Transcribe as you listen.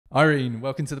Irene,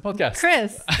 welcome to the podcast.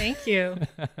 Chris, thank you.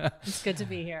 It's good to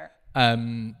be here.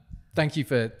 Thank you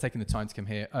for taking the time to come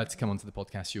here, to come onto the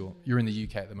podcast. You're in the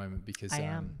UK at the moment because I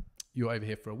am. You're over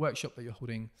here for a workshop that you're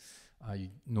holding. You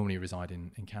normally reside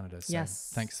in Canada. So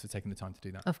Yes. Thanks for taking the time to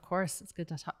do that. Of course, it's good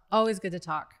to talk. Always good to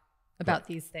talk about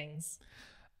these things.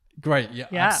 Great. Yeah.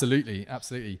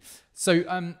 Absolutely.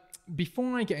 So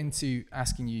before I get into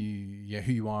asking you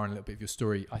who you are and a little bit of your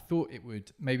story, I thought it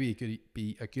would maybe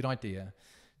be a good idea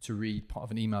to read part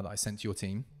of an email that I sent to your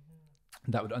team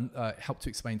that would help to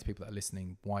explain to people that are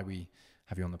listening why we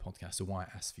have you on the podcast or why I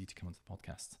asked for you to come onto the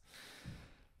podcast.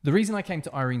 The reason I came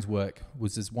to Irene's work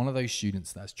was as one of those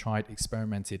students that has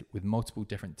experimented with multiple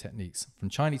different techniques, from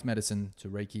Chinese medicine to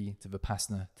Reiki to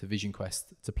Vipassana to Vision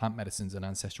Quest to plant medicines and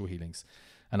ancestral healings,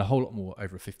 and a whole lot more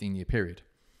over a 15-year period.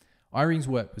 Irene's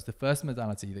work was the first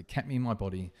modality that kept me in my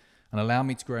body and allowed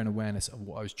me to grow an awareness of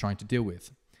what I was trying to deal with.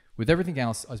 With everything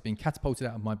else, I was being catapulted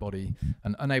out of my body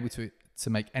and unable to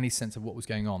make any sense of what was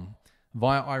going on.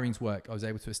 Via Irene's work, I was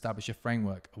able to establish a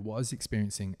framework of what I was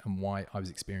experiencing and why I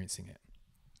was experiencing it.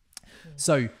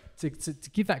 So to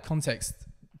give that context,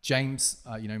 James,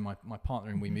 my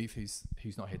partner in weMove,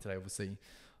 who's not here today, obviously,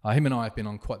 him and I have been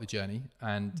on quite the journey,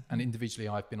 and individually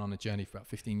I've been on a journey for about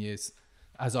 15 years.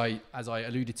 As I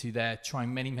alluded to there,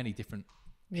 trying many different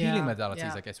healing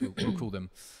modalities, I guess we'll call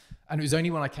them. And it was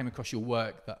only when I came across your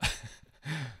work that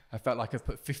I felt like I've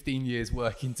put 15 years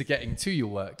work into getting to your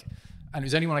work. And it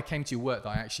was only when I came to your work that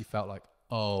I actually felt like,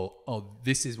 oh,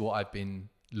 this is what I've been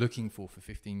looking for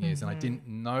 15 years. And I didn't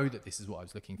know that this is what I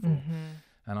was looking for.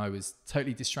 And I was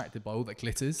totally distracted by all that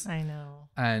glitters. I know.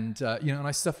 And, and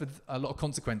I suffered a lot of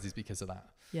consequences because of that.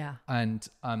 Yeah. And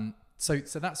so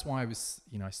that's why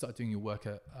I started doing your work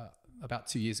about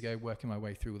 2 years ago, working my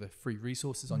way through all the free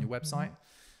resources on your website,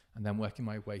 and then working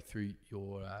my way through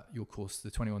your course, the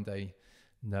 21-day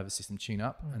nervous system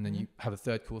tune-up. And then you have a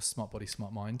third course, Smart Body,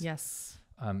 Smart Mind. Yes.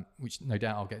 Which no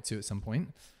doubt I'll get to at some point.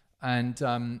 And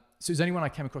so it was only when I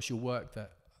came across your work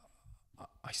that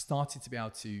I started to be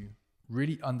able to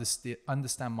really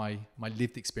understand my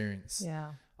lived experience.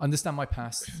 Yeah. Understand my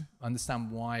past,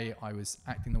 understand why I was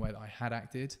acting the way that I had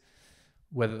acted,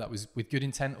 whether that was with good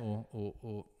intent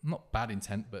or not bad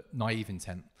intent, but naive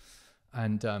intent.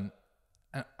 And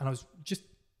I was just,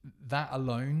 that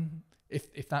alone,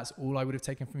 if that's all I would have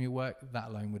taken from your work, that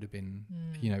alone would have been,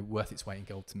 worth its weight in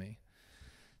gold to me.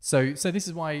 So this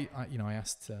is why I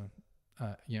asked,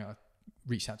 I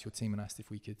reached out to your team and asked if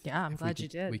we could. Yeah, I'm glad you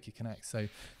did. We could connect.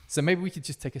 So maybe we could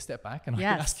just take a step back and I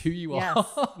can ask who you are.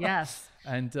 Yes.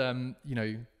 And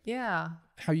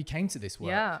how you came to this work.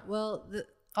 Yeah. Well,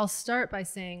 I'll start by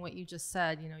saying what you just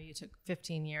said. You took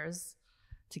 15 years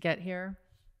to get here.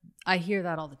 I hear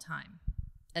that all the time,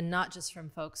 and not just from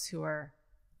folks who are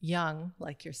young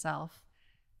like yourself,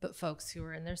 but folks who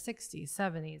are in their 60s,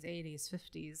 70s, 80s,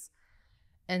 50s.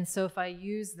 And so if I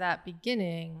use that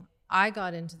beginning, I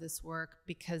got into this work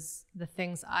because the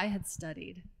things I had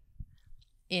studied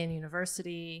in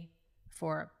university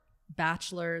for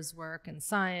bachelor's work in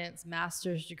science,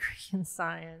 master's degree in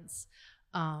science.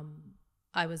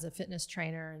 I was a fitness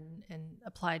trainer and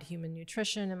applied human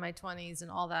nutrition in my 20s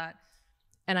and all that.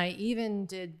 And I even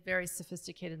did very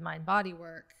sophisticated mind-body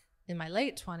work in my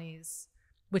late 20s,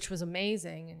 which was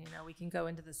amazing. And, we can go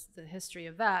into the history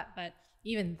of that. But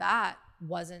even that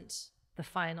wasn't the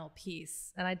final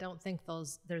piece. And I don't think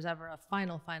there's ever a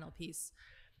final piece.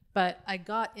 But I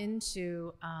got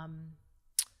into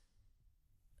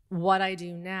what I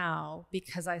do now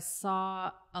because I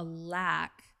saw a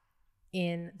lack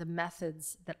in the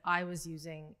methods that I was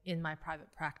using in my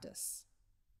private practice.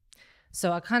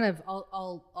 So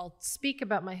I'll speak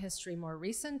about my history more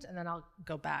recent, and then I'll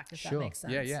go back if that makes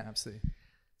sense. Yeah, absolutely.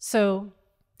 So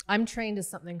I'm trained as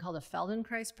something called a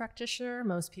Feldenkrais practitioner.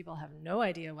 Most people have no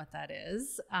idea what that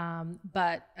is.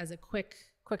 But as a quick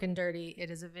and dirty, it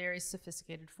is a very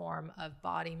sophisticated form of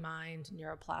body-mind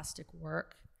neuroplastic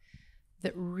work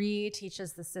that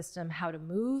re-teaches the system how to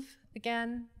move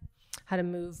again, how to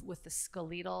move with the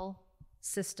skeletal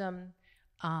system,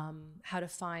 how to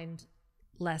find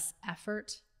less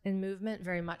effort in movement,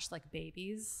 very much like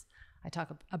babies.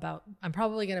 I'm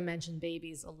probably going to mention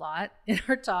babies a lot in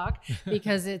our talk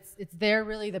because it's they're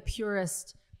really the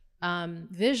purest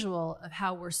visual of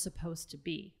how we're supposed to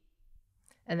be.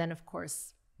 And then, of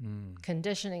course,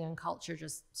 conditioning and culture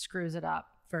just screws it up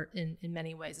in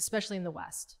many ways, especially in the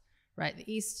West, right?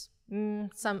 The East,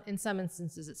 in some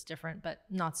instances it's different, but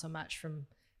not so much from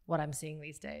what I'm seeing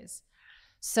these days.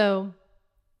 So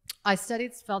I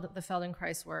studied the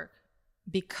Feldenkrais work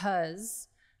because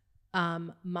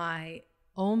my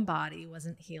own body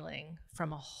wasn't healing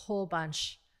from a whole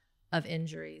bunch of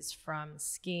injuries from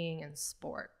skiing and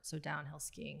sport, so downhill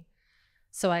skiing.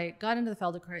 So I got into the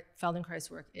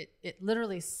Feldenkrais work. It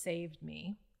literally saved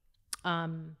me.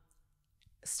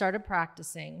 Started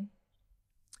practicing,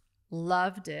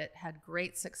 loved it, had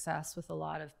great success with a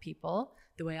lot of people,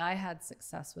 the way I had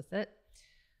success with it.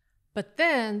 But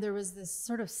then there was this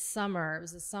sort of summer, it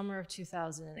was the summer of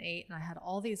 2008, and I had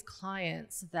all these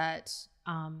clients that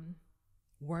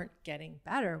weren't getting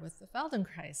better with the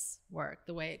Feldenkrais work,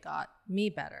 the way it got me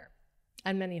better,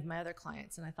 and many of my other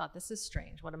clients. And I thought, this is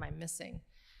strange. What am I missing?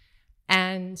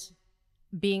 And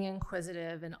being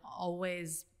inquisitive and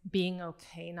always being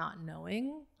okay not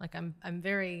knowing, like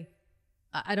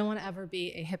I don't want to ever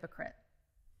be a hypocrite,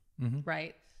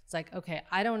 right? It's like, okay,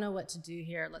 I don't know what to do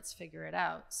here. Let's figure it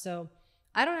out. So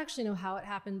I don't actually know how it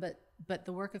happened, but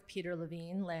the work of Peter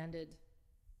Levine landed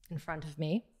in front of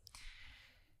me.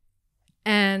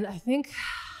 And I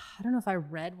don't know if I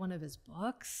read one of his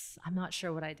books. I'm not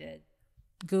sure what I did.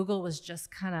 Google was just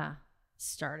kind of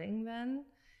starting then,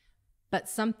 but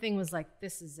something was like,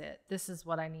 this is it. This is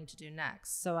what I need to do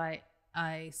next. So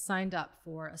I signed up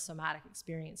for a somatic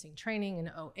experiencing training in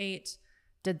 2008,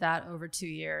 did that over 2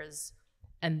 years.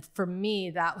 And for me,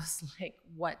 that was like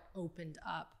what opened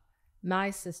up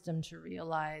my system to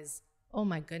realize, oh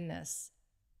my goodness,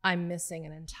 I'm missing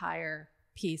an entire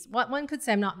piece. What one could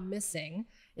say I'm not missing.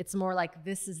 It's more like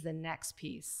this is the next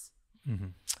piece.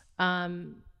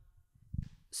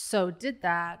 So did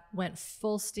that, went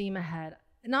full steam ahead.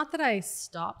 Not that I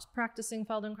stopped practicing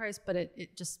Feldenkrais, but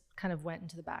it just kind of went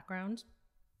into the background.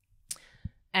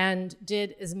 And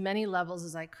did as many levels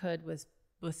as I could with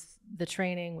the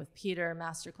training, with Peter,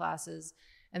 master classes,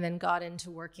 and then got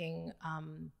into working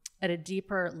at a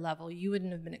deeper level. You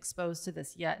wouldn't have been exposed to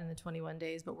this yet in the 21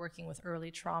 days, but working with early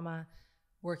trauma,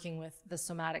 working with the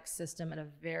somatic system in a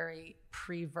very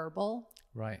pre-verbal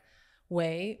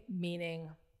way, meaning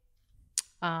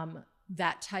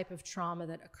that type of trauma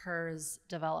that occurs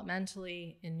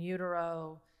developmentally in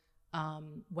utero,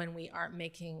 when we aren't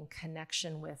making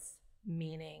connection with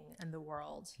meaning and the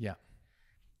world. Yeah.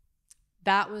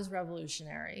 That was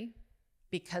revolutionary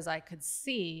because I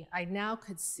now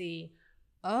could see,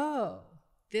 oh,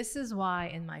 this is why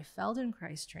in my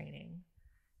Feldenkrais training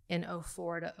in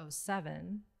 2004 to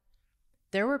 2007,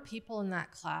 there were people in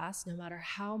that class, no matter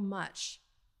how much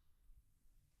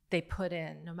they put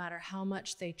in, no matter how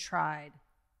much they tried,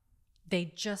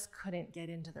 they just couldn't get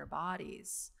into their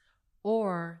bodies,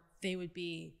 or they would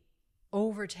be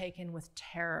overtaken with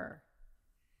terror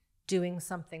doing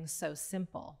something so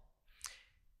simple.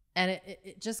 And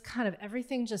it just kind of,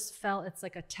 everything just fell, it's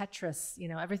like a Tetris,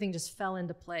 everything just fell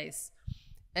into place.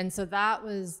 And so that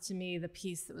was, to me, the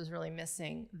piece that was really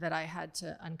missing that I had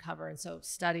to uncover. And so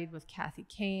studied with Kathy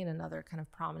Kane, another kind of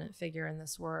prominent figure in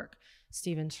this work,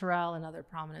 Stephen Terrell, another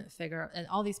prominent figure. And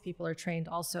all these people are trained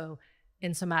also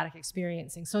in somatic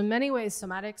experiencing. So in many ways,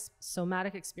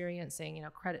 somatic experiencing,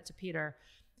 credit to Peter,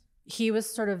 he was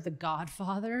sort of the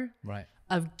godfather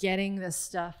of getting this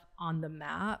stuff on the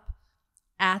map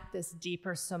at this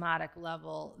deeper somatic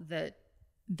level that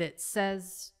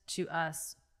says to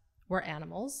us, we're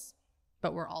animals,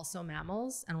 but we're also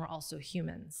mammals and we're also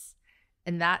humans.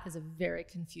 And that is a very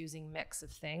confusing mix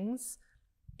of things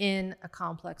in a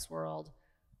complex world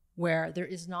where there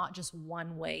is not just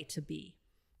one way to be.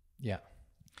 Yeah.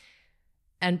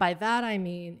 And by that, I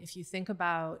mean, if you think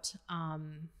about, I'll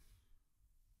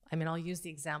use the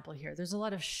example here. There's a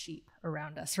lot of sheep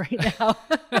around us right now.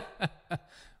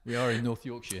 We are in North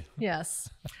Yorkshire. Yes.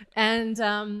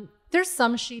 And there's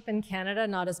some sheep in Canada,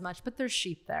 not as much, but there's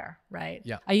sheep there, right?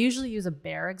 Yeah. I usually use a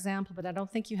bear example, but I don't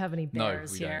think you have any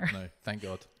bears here. No, thank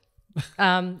God.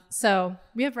 So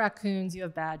we have raccoons, you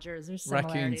have badgers. There's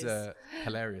similarities. Raccoons are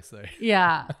hilarious though.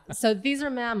 Yeah. So these are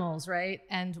mammals, right?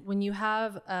 And when you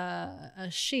have a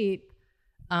sheep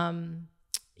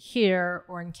here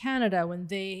or in Canada, when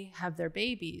they have their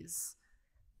babies,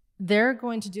 they're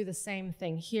going to do the same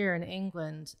thing here in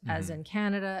England as in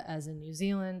Canada, as in New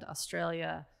Zealand,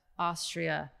 Australia,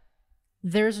 Austria.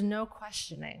 There's no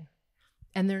questioning.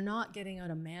 And they're not getting out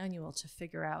a manual to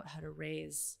figure out how to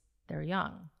raise their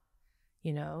young.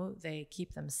 They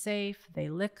keep them safe, they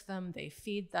lick them, they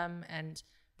feed them. And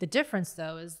the difference,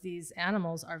 though, is these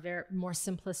animals are very more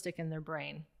simplistic in their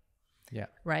brain. Yeah.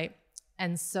 Right?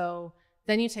 And so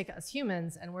then you take us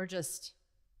humans, and we're just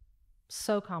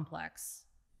so complex,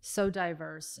 so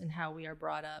diverse in how we are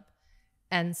brought up.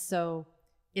 And so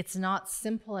it's not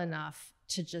simple enough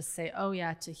to just say, oh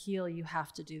yeah, to heal, you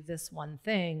have to do this one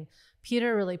thing.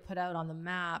 Peter really put out on the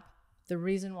map the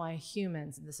reason why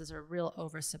humans, and this is a real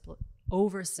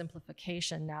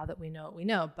oversimplification now that we know what we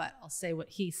know, but I'll say what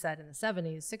he said in the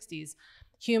 70s, 60s,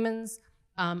 Humans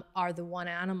are the one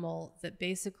animal that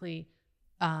basically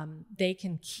they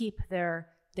can keep their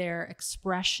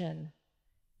expression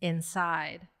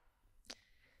inside.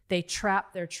 They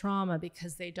trap their trauma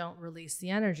because they don't release the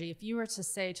energy. If you were to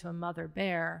say to a mother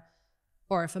bear,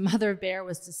 or if a mother bear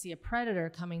was to see a predator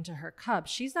coming to her cub,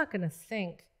 she's not going to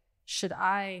think, should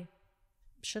I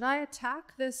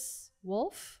attack this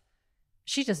wolf?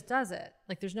 She just does it.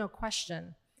 Like, there's no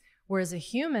question. Whereas a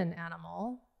human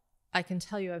animal, I can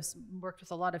tell you, I've worked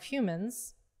with a lot of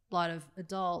humans, a lot of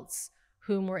adults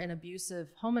whom were in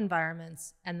abusive home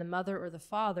environments, and the mother or the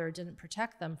father didn't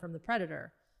protect them from the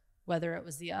predator, whether it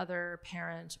was the other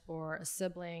parent or a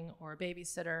sibling or a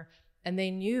babysitter, and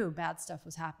they knew bad stuff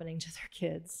was happening to their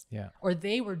kids. Yeah. Or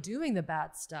they were doing the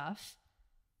bad stuff,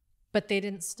 but they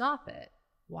didn't stop it.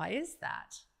 Why is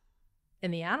that?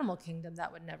 In the animal kingdom,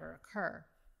 that would never occur.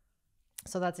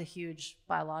 So that's a huge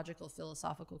biological,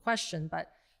 philosophical question,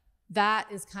 but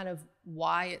that is kind of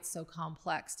why it's so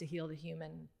complex to heal the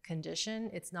human condition.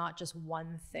 It's not just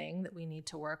one thing that we need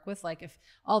to work with. Like, if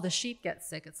all the sheep get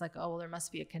sick, it's like, oh, well, there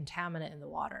must be a contaminant in the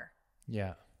water.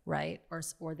 Yeah. Right?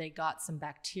 Or they got some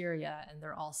bacteria and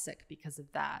they're all sick because of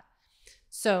that.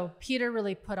 So Peter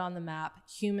really put on the map,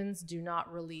 humans do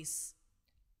not release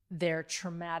their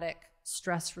traumatic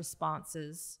stress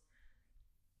responses.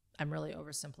 I'm really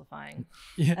oversimplifying.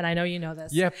 Yeah. And I know you know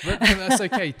this. Yeah, but that's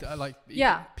okay.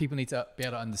 Yeah. People need to be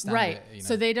able to understand right. it. You know?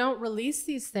 So they don't release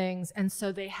these things. And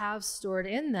so they have stored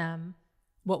in them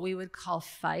what we would call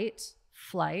fight,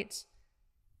 flight,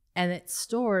 and it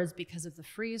stores because of the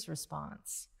freeze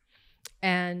response.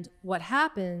 And what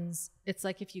happens, it's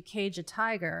like if you cage a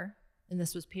tiger, and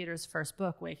this was Peter's first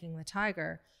book, Waking the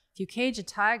Tiger. If you cage a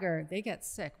tiger, they get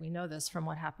sick. We know this from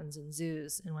what happens in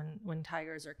zoos and when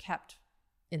tigers are kept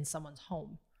in someone's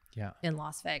home in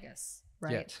Las Vegas,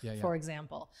 right? Yeah. For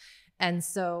example. And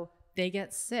so they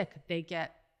get sick. They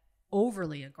get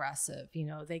overly aggressive. You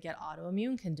know, they get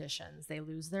autoimmune conditions. They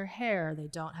lose their hair. They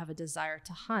don't have a desire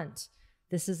to hunt.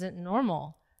 This isn't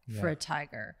normal for a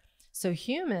tiger. So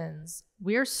humans,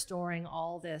 we're storing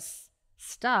all this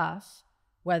stuff,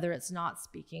 whether it's not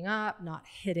speaking up, not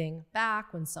hitting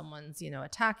back when someone's,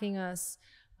 attacking us,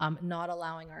 not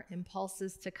allowing our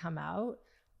impulses to come out.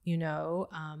 Well,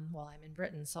 I'm in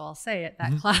Britain, so I'll say it,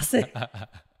 that classic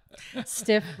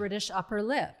stiff British upper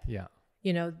lip. Yeah.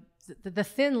 The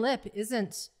thin lip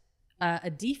isn't a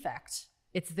defect.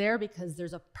 It's there because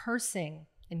there's a pursing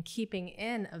and keeping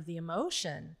in of the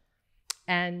emotion,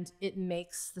 and it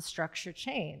makes the structure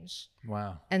change.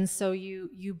 Wow. And so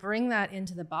you bring that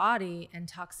into the body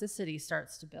and toxicity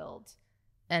starts to build.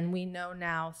 And we know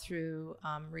now through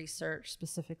research,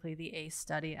 specifically the ACE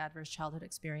study, Adverse Childhood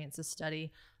Experiences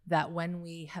study, that when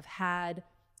we have had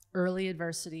early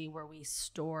adversity where we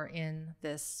store in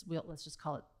this, let's just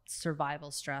call it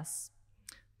survival stress,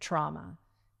 trauma,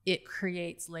 it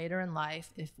creates later in life,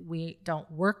 if we don't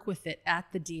work with it at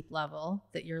the deep level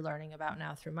that you're learning about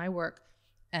now through my work,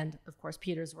 and of course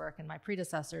Peter's work and my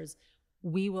predecessors,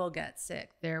 we will get sick.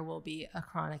 There will be a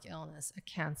chronic illness, a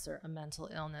cancer, a mental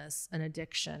illness, an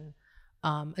addiction,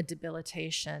 a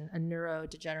debilitation, a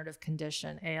neurodegenerative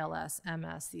condition, ALS,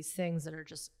 MS, these things that are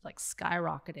just like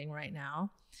skyrocketing right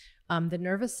now. The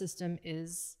nervous system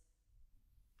is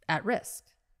at risk.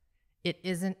 It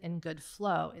isn't in good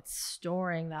flow. It's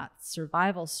storing that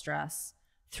survival stress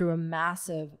through a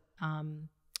massive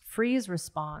freeze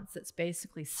response that's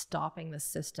basically stopping the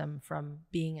system from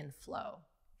being in flow.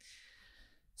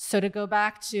 So to go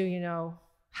back to,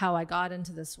 how I got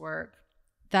into this work,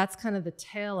 that's kind of the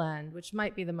tail end, which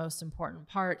might be the most important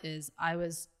part, is I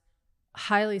was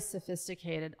highly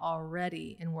sophisticated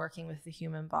already in working with the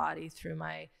human body through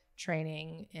my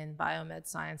training in biomed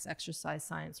science, exercise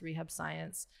science, rehab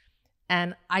science.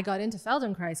 And I got into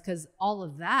Feldenkrais because all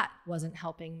of that wasn't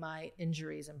helping my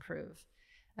injuries improve.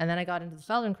 And then I got into the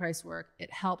Feldenkrais work.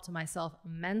 It helped myself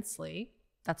immensely.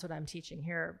 That's what I'm teaching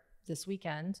here this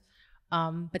weekend.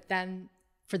 But then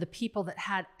for the people that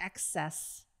had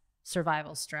excess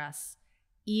survival stress,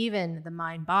 even the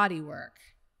mind-body work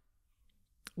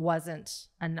wasn't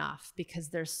enough because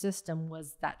their system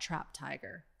was that trapped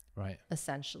tiger, right?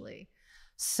 Essentially.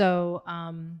 So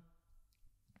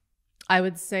I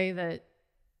would say that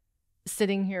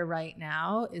sitting here right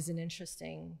now is an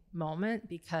interesting moment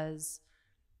because,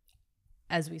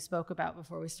 as we spoke about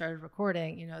before we started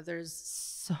recording, there's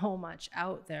so much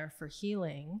out there for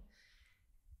healing.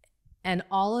 And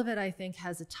all of it, I think,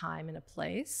 has a time and a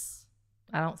place.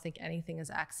 I don't think anything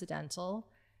is accidental.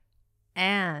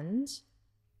 And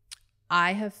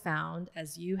I have found,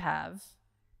 as you have,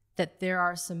 that there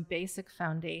are some basic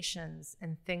foundations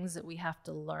and things that we have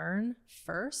to learn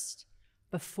first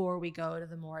before we go to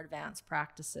the more advanced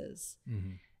practices.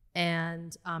 Mm-hmm.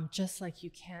 And just like you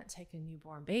can't take a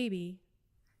newborn baby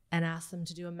and ask them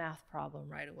to do a math problem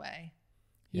right away.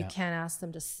 You can't ask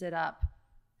them to sit up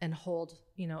and hold,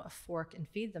 a fork and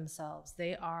feed themselves.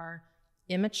 They are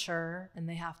immature and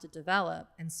they have to develop.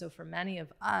 And so for many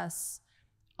of us,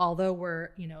 although we're,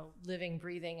 living,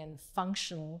 breathing, and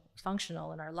functional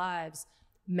in our lives,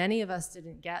 many of us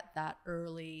didn't get that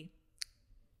early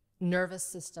nervous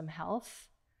system health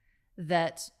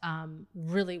that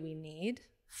really we need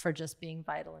for just being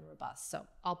vital and robust. So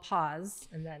I'll pause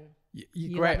and then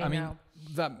you great. let me know.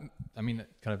 That kind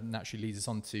of naturally leads us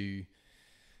on to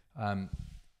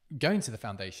going to the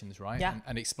foundations, right? Yeah.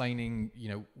 And explaining,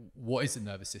 what is the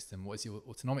nervous system? What is your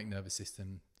autonomic nervous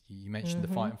system? You mentioned the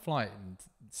fight and flight and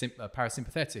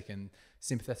parasympathetic and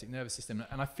sympathetic nervous system.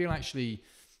 And I feel actually,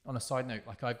 on a side note,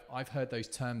 like I've heard those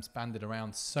terms banded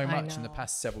around so much in the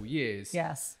past several years.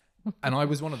 Yes. And I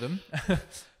was one of them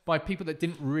by people that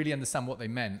didn't really understand what they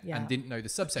meant and didn't know the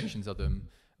subsections of them.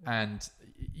 And,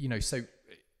 so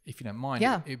if you don't mind,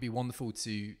 it'd be wonderful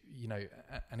to,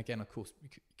 and again, of course,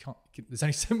 there's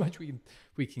only so much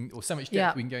we can, or so much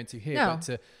depth we can go into here,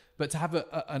 but to have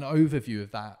an overview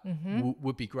of that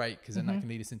would be great, because then that can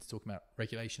lead us into talking about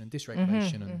regulation and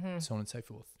dysregulation and so on and so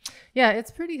forth. Yeah,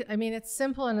 it's it's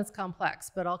simple and it's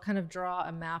complex, but I'll kind of draw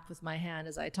a map with my hand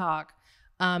as I talk.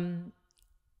 The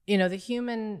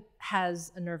human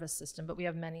has a nervous system, but we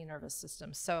have many nervous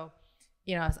systems. So,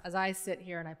 as I sit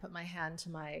here and I put my hand to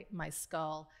my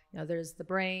skull, there's the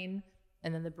brain,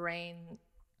 and then the brain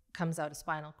comes out a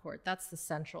spinal cord. That's the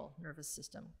central nervous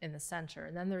system in the center.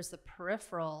 And then there's the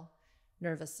peripheral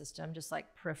nervous system, just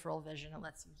like peripheral vision. It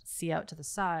lets you see out to the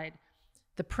side.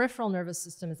 The peripheral nervous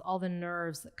system is all the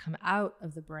nerves that come out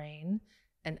of the brain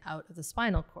and out of the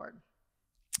spinal cord.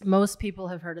 Most people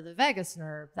have heard of the vagus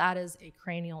nerve. That is a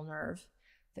cranial nerve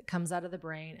that comes out of the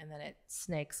brain and then it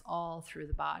snakes all through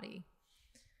the body.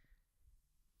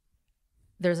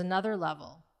 There's another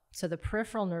level. So the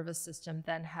peripheral nervous system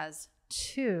then has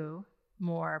two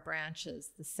more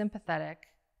branches, the sympathetic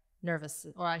nervous,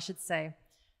 or I should say,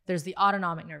 there's the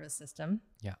autonomic nervous system,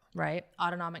 right?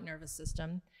 Autonomic nervous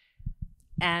system.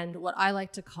 And what I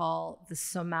like to call the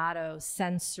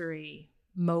somatosensory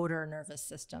motor nervous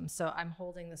system. So I'm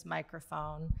holding this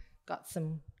microphone, got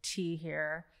some tea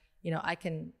here. I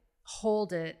can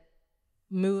hold it,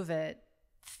 move it,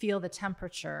 feel the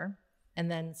temperature, and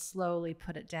then slowly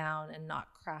put it down and not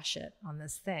crash it on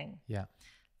this thing. Yeah.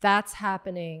 That's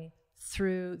happening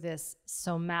through this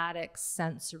somatic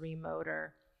sensory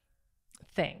motor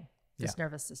thing, this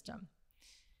nervous system.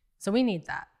 So we need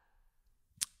that.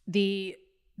 The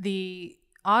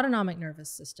autonomic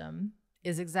nervous system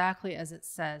is exactly as it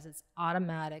says. It's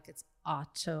automatic, it's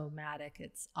automatic,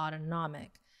 it's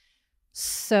autonomic.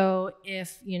 So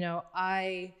if,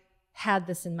 I had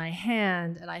this in my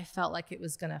hand and I felt like it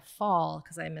was going to fall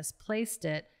because I misplaced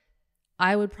it,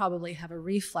 I would probably have a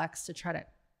reflex to try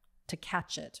to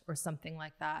catch it or something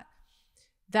like that.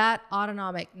 That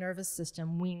autonomic nervous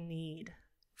system we need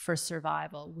for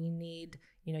survival. We need,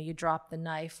 you drop the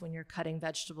knife when you're cutting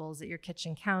vegetables at your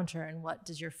kitchen counter, and what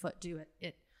does your foot do?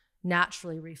 It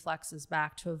naturally reflexes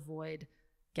back to avoid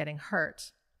getting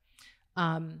hurt.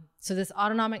 So this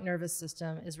autonomic nervous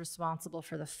system is responsible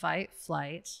for the fight,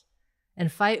 flight. And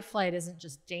fight, flight isn't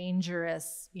just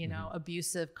dangerous,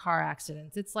 abusive car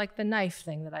accidents. It's like the knife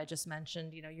thing that I just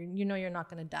mentioned. You're not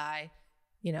going to die,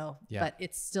 but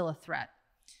it's still a threat.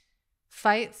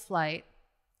 Fight, flight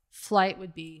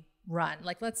would be run.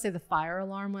 Like, let's say the fire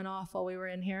alarm went off while we were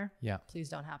in here. Yeah. Please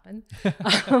don't happen.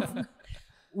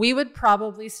 We would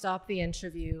probably stop the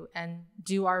interview and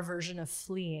do our version of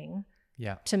fleeing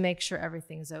to make sure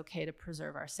everything's okay to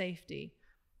preserve our safety.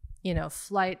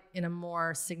 Flight in a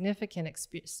more significant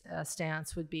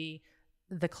stance would be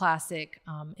the classic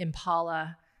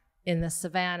impala in the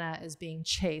savannah is being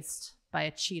chased by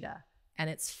a cheetah and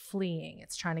it's fleeing.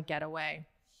 It's trying to get away.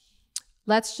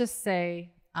 Let's just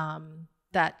say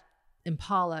that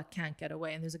impala can't get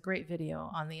away. And there's a great video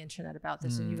on the internet about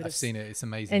this. And I've seen it. It's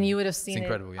amazing. And you would have seen it's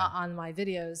incredible, it on my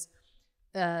videos.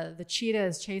 The cheetah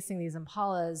is chasing these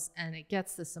impalas and it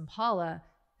gets this impala,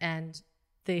 and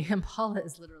the impala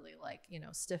is literally like,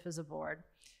 stiff as a board.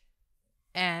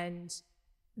 And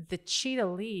the cheetah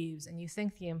leaves and you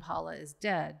think the impala is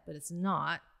dead, but it's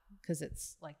not, because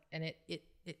it's like, and it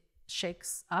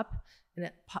shakes up and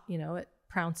it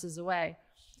prounces away.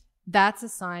 That's a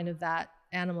sign of that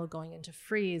animal going into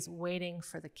freeze, waiting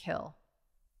for the kill.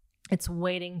 It's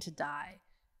waiting to die.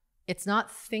 It's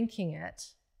not thinking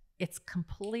it. It's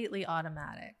completely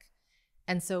automatic.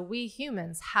 And so we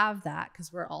humans have that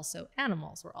because we're also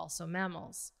animals. We're also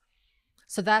mammals.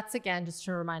 So that's, again, just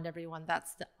to remind everyone,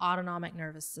 that's the autonomic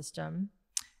nervous system.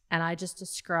 And I just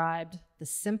described the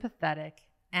sympathetic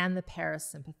and the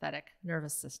parasympathetic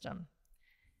nervous system.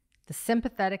 The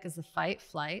sympathetic is the fight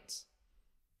flight.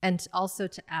 And also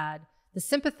to add, the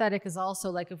sympathetic is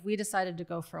also like if we decided to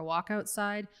go for a walk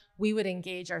outside, we would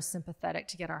engage our sympathetic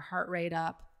to get our heart rate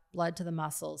up, blood to the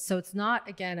muscles. So it's not,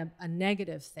 again, a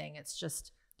negative thing. It's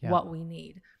just what we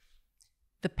need.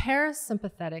 The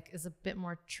parasympathetic is a bit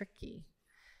more tricky.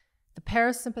 The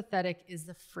parasympathetic is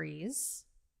the freeze.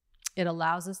 It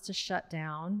allows us to shut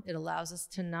down. It allows us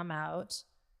to numb out.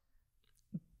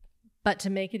 But to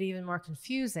make it even more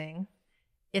confusing,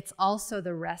 it's also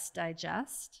the rest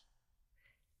digest.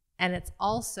 And it's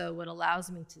also what allows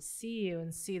me to see you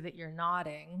and see that you're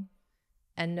nodding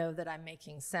and know that I'm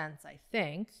making sense, I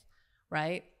think,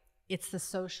 right? It's the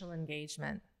social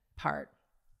engagement part.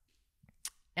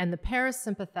 And the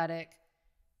parasympathetic,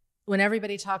 when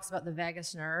everybody talks about the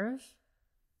vagus nerve,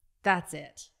 that's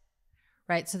it,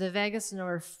 right? So the vagus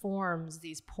nerve forms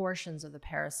these portions of the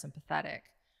parasympathetic.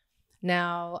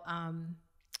 Now,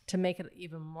 to make it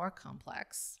even more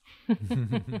complex,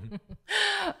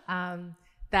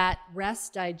 that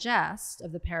rest digest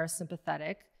of the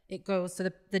parasympathetic, it goes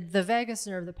to the vagus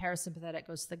nerve, the parasympathetic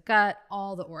goes to the gut,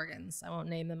 all the organs. I won't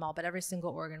name them all, but every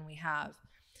single organ we have.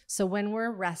 So when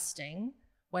we're resting,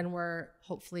 when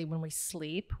we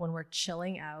sleep, when we're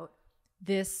chilling out,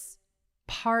 this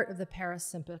part of the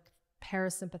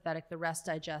parasympathetic, the rest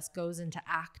digest, goes into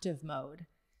active mode.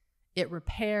 It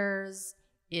repairs,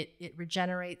 it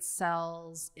regenerates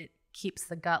cells, it keeps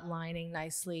the gut lining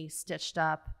nicely stitched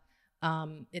up.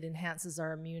 It enhances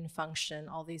our immune function,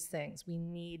 all these things. We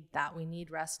need that. We need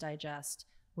rest digest.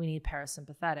 We need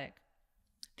parasympathetic.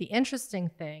 The interesting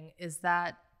thing is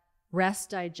that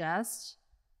rest digest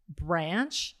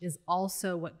branch is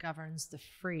also what governs the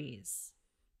freeze.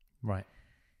 Right.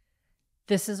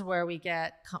 This is where we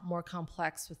get more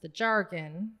complex with the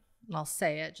jargon, and I'll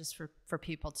say it just for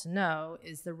people to know,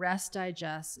 is the rest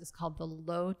digest is called the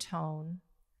low tone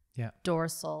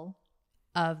dorsal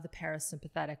of the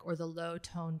parasympathetic, or the low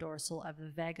tone dorsal of the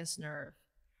vagus nerve.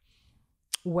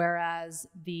 Whereas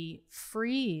the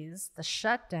freeze, the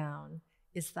shutdown,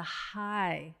 is the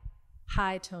high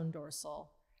tone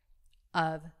dorsal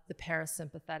of the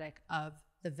parasympathetic of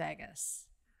the vagus.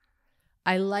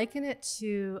 I liken it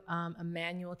to a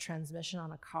manual transmission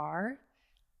on a car.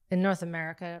 In North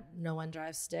America, no one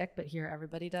drives stick, but here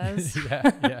everybody does.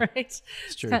 Yeah. Right? It's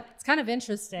true. It's kind of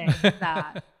interesting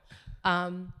that.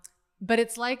 But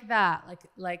it's like that,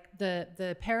 like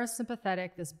the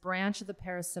parasympathetic, this branch of the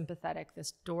parasympathetic,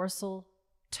 this dorsal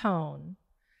tone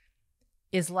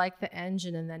is like the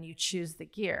engine, and then you choose the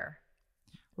gear,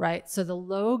 right? So the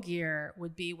low gear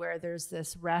would be where there's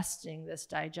this resting, this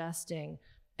digesting,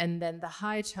 and then the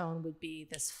high tone would be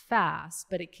this fast.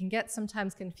 But it can get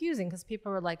sometimes confusing because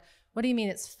people are like, what do you mean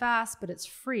it's fast, but it's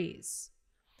freeze?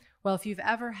 Well, if you've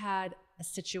ever had a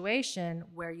situation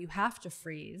where you have to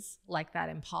freeze, like that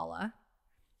Impala,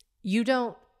 you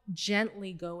don't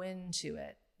gently go into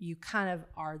it. You kind of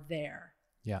are there.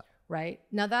 Yeah. Right?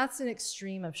 Now, that's an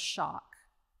extreme of shock.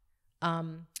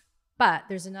 But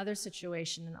there's another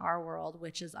situation in our world,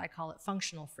 which is, I call it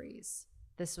functional freeze.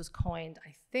 This was coined,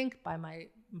 I think, by my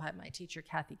teacher,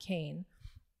 Kathy Kane.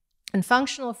 And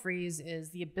functional freeze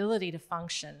is the ability to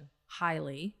function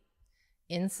highly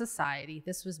in society.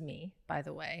 This was me, by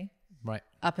the way. Right.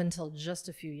 Up until just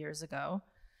a few years ago.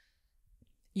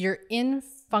 You're in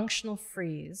functional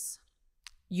freeze.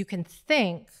 You can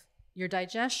think your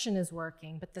digestion is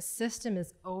working, but the system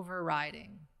is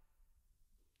overriding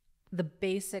the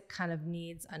basic kind of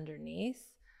needs underneath.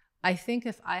 I think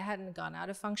if I hadn't gone out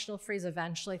of functional freeze,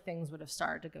 eventually things would have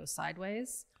started to go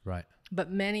sideways. Right.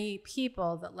 But many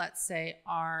people that, let's say,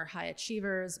 are high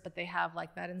achievers, but they have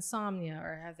like that insomnia,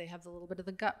 or they have a little bit of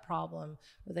the gut problem,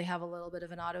 or they have a little bit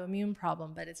of an autoimmune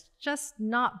problem, but it's just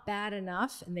not bad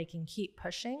enough and they can keep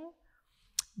pushing.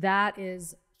 That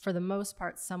is, for the most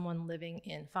part, someone living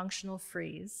in functional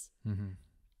freeze. Mm-hmm.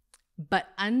 But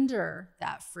under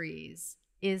that freeze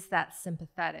is that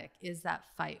sympathetic, is that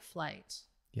fight flight.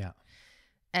 Yeah.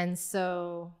 And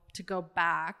so to go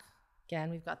back, again,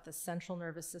 we've got the central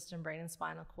nervous system, brain and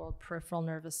spinal cord, peripheral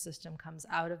nervous system comes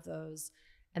out of those.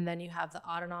 And then you have the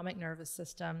autonomic nervous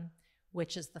system,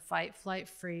 which is the fight, flight,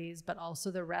 freeze, but also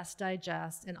the rest,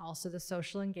 digest, and also the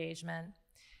social engagement.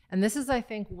 And this is, I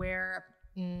think, where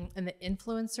in the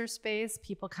influencer space,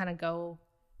 people kind of go,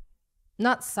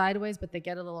 not sideways, but they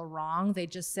get a little wrong. They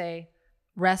just say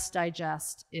rest,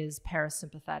 digest is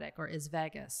parasympathetic or is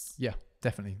vagus. Yeah,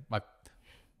 definitely.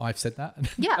 I've said that.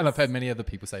 Yeah. And I've heard many other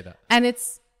people say that. And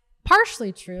it's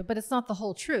partially true, but it's not the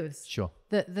whole truth. Sure.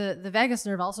 The vagus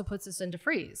nerve also puts us into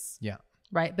freeze. Yeah.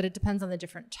 Right. But it depends on the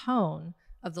different tone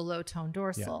of the low tone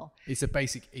dorsal. Yeah. It's a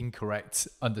basic incorrect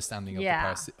understanding of the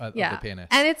PNS.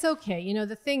 And it's okay. You know,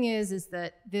 the thing is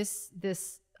that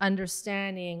this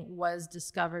understanding was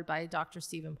discovered by Dr.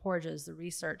 Stephen Porges, the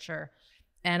researcher.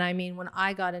 And I mean, when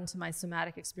I got into my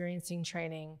somatic experiencing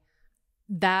training,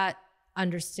 that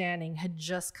understanding had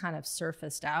just kind of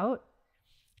surfaced out.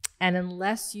 And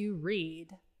unless you read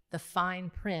the fine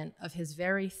print of his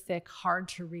very thick, hard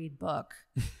to read book,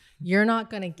 you're not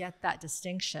going to get that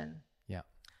distinction. Yeah.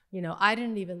 You know, I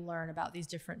didn't even learn about these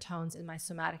different tones in my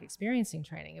somatic experiencing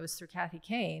training. It was through Kathy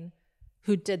Kane,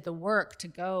 who did the work to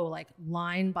go like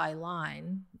line by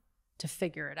line to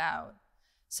figure it out.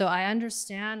 So I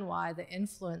understand why the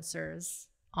influencers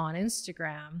on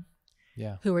Instagram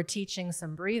who are teaching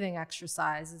some breathing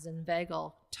exercises and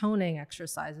vagal toning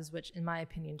exercises, which in my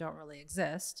opinion don't really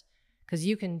exist, because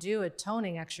you can do a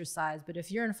toning exercise, but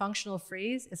if you're in functional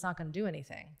freeze, it's not going to do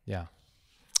anything. Yeah.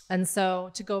 And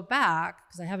so to go back,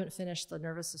 because I haven't finished the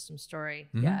nervous system story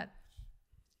yet,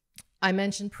 I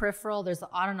mentioned peripheral, there's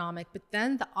the autonomic, but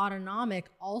then the autonomic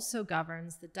also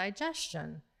governs the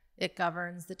digestion. It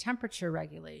governs the temperature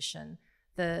regulation,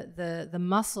 the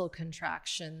muscle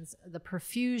contractions, the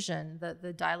perfusion,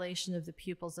 the dilation of the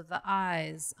pupils of the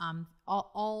eyes,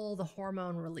 all the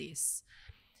hormone release.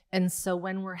 And so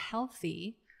when we're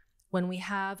healthy, when we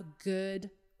have good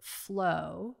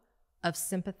flow of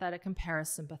sympathetic and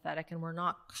parasympathetic, and we're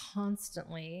not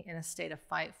constantly in a state of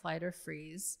fight, flight, or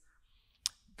freeze,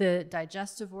 the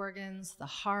digestive organs, the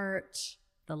heart,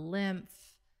 the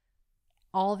lymph,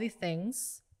 all the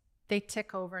things, they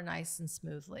tick over nice and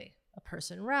smoothly. A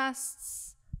person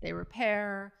rests, they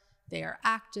repair, they are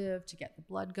active to get the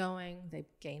blood going, they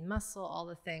gain muscle, all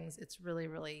the things. It's really,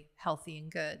 really healthy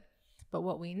and good. But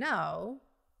what we know,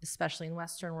 especially in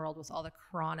Western world with all the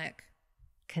chronic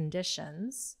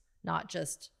conditions, not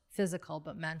just physical,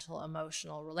 but mental,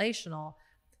 emotional, relational,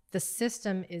 the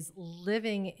system is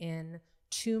living in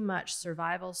too much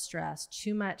survival stress,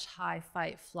 too much high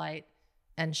fight, flight,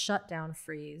 and shutdown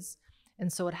freeze.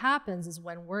 And so what happens is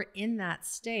when we're in that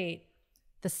state,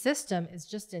 the system is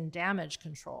just in damage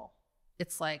control.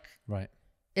 It's like,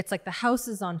 it's like the house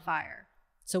is on fire.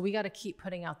 So we got to keep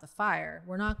putting out the fire.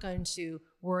 We're not going to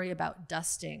worry about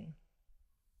dusting,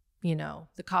 you know,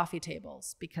 the coffee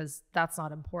tables, because that's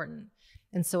not important.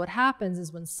 And so what happens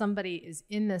is when somebody is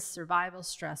in this survival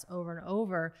stress over and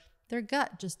over, their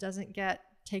gut just doesn't get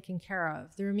taken care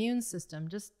of. Their immune system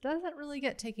just doesn't really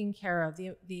get taken care of.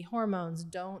 The hormones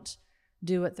don't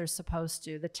do what they're supposed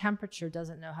to. The temperature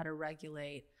doesn't know how to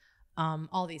regulate,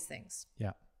 all these things.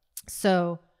 Yeah.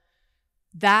 So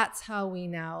that's how we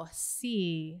now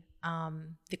see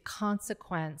the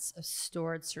consequence of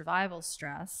stored survival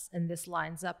stress. And this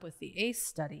lines up with the ACE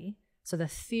study. So the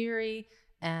theory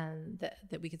and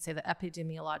that we could say the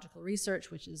epidemiological research,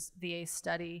 which is the ACE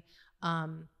study,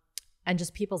 and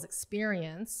just people's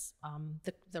experience,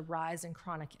 the rise in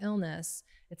chronic illness,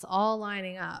 it's all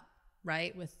lining up,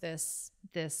 right, with this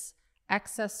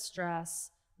excess stress,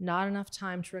 not enough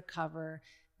time to recover.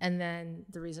 And then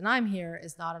the reason I'm here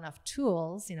is not enough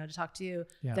tools, you know, to talk to you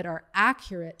that are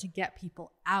accurate to get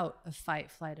people out of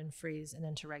fight, flight, and freeze and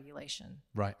into regulation.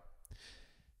 Right.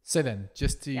 So then,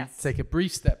 just to take a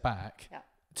brief step back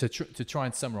to try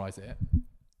and summarize it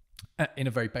in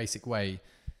a very basic way.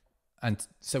 And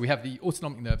so we have the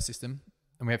autonomic nervous system,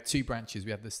 and we have two branches.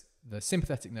 We have the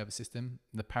sympathetic nervous system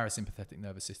and the parasympathetic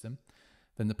nervous system.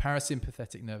 Then the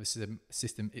parasympathetic nervous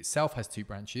system itself has two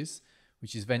branches,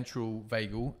 which is ventral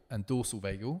vagal and dorsal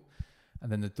vagal.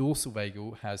 And then the dorsal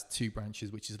vagal has two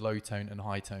branches, which is low tone and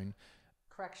high tone.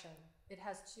 Correction. It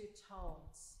has two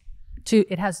tones.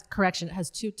 It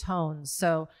has two tones.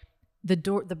 So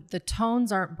the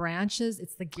tones aren't branches,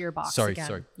 it's the gearbox. Sorry.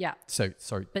 Yeah. So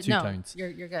sorry, but two no, tones.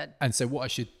 You're good. And so what I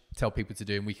should tell people to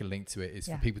do, and we can link to it, is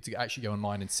for people to actually go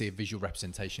online and see a visual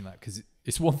representation of that, because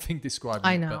it's one thing describing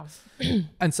I know.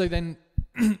 And so then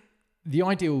the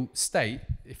ideal state,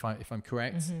 if I'm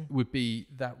correct, would be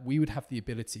that we would have the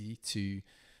ability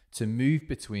to move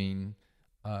between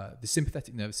the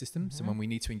sympathetic nervous system, so when we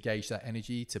need to engage that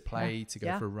energy to play, to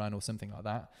go for a run or something like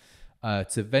that,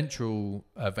 to ventral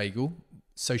vagal,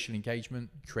 social engagement,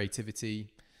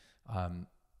 creativity,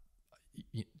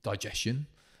 digestion,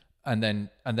 and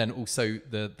then also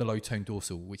the low tone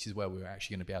dorsal, which is where we're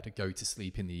actually going to be able to go to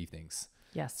sleep in the evenings.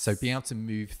 Yes. So being able to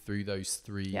move through those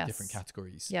three different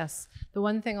categories. Yes. The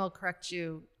one thing I'll correct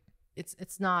you,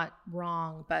 it's not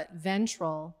wrong, but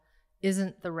ventral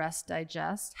isn't the rest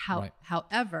digest.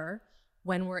 However,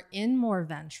 when we're in more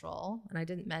ventral, and I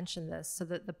didn't mention this, so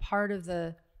that the part of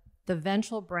the the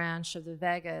ventral branch of the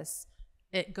vagus,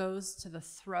 it goes to the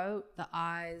throat, the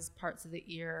eyes, parts of the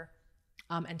ear,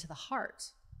 and to the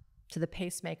heart, to the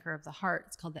pacemaker of the heart.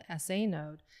 It's called the SA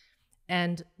node.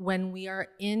 And when we are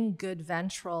in good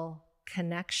ventral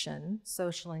connection,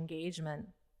 social engagement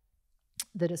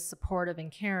that is supportive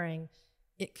and caring,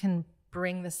 it can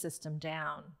bring the system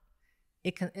down.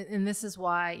 It can, and this is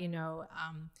why,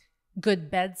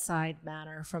 good bedside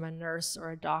manner from a nurse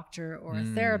or a doctor or a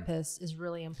therapist is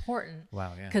really important.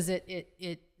 Wow, yeah. Because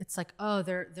it's like, oh,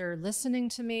 they're listening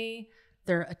to me,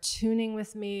 they're attuning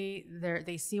with me,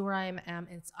 they see where I am,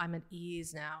 I'm at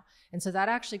ease now. And so that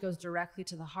actually goes directly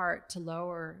to the heart to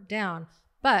lower down.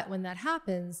 But when that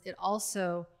happens, it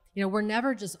also, we're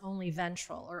never just only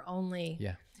ventral or only.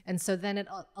 Yeah. And so then it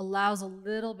allows a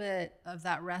little bit of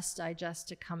that rest digest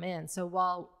to come in. So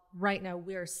while right now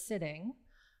we're sitting,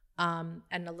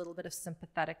 and a little bit of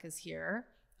sympathetic is here,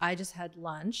 I just had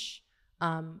lunch.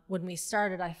 When we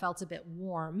started, I felt a bit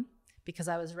warm because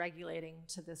I was regulating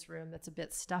to this room that's a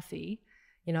bit stuffy,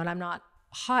 and I'm not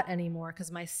hot anymore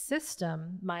because my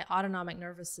system, my autonomic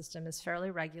nervous system, is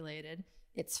fairly regulated.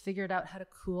 It's figured out how to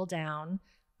cool down.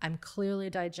 I'm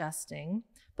clearly digesting,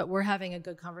 but we're having a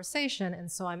good conversation.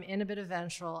 And so I'm in a bit of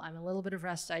ventral, I'm a little bit of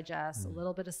rest digest, a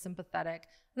little bit of sympathetic,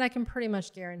 and I can pretty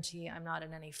much guarantee I'm not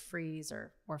in any freeze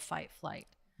or fight flight.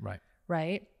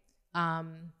 Right.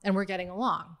 And we're getting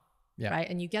along. Yeah. Right.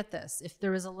 And you get this. If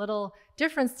there was a little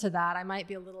difference to that, I might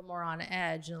be a little more on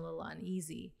edge and a little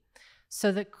uneasy.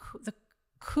 So the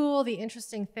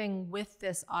interesting thing with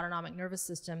this autonomic nervous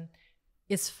system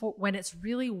is for when it's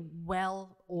really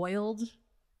well oiled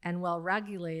and well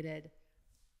regulated,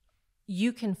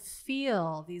 you can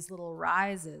feel these little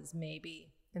rises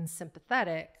maybe in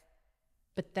sympathetic,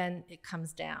 but then it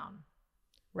comes down,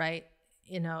 right?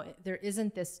 There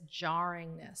isn't this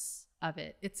jarringness of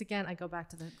it. It's, again, I go back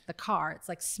to the car. It's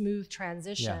like smooth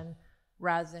transition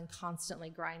rather than constantly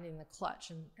grinding the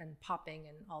clutch and popping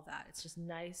and all that. It's just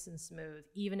nice and smooth,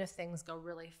 even if things go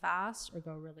really fast or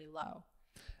go really low.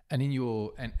 And in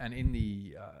your and in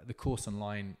the course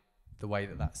online, the way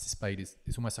that's displayed is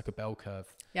almost like a bell curve,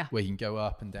 where you can go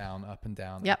up and down, up and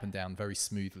down, up and down very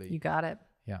smoothly. You got it.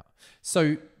 Yeah.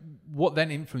 So what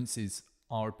then influences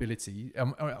our ability,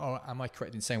 or am I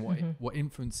correct in saying what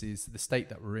influences the state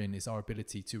that we're in is our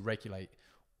ability to regulate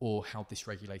or how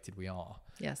dysregulated we are?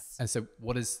 Yes. And so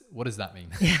what does that mean?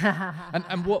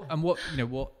 and what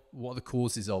are the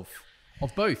causes of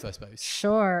both, I suppose?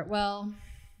 Sure. Well,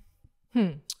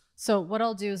 so what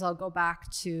I'll do is I'll go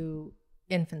back to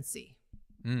infancy,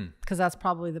 because that's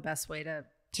probably the best way to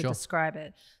describe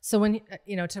it. So when,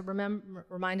 to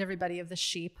remind everybody of the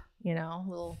sheep,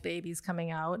 little babies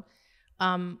coming out.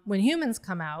 When humans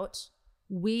come out,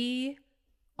 we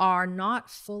are not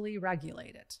fully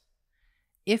regulated.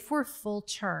 If we're full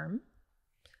term,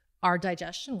 our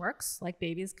digestion works, like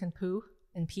babies can poo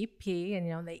and pee,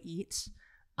 and they eat.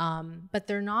 But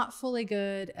they're not fully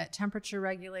good at temperature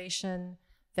regulation.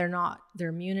 Their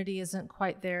immunity isn't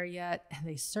quite there yet, and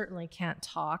they certainly can't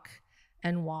talk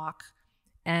and walk,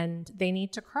 and they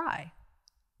need to cry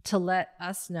to let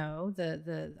us know,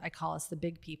 I call us the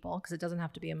big people, because it doesn't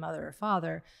have to be a mother or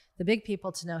father, the big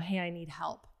people, to know, hey, I need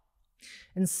help.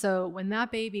 And so when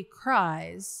that baby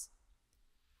cries,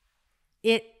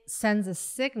 it sends a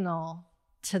signal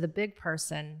to the big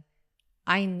person,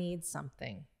 I need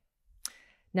something.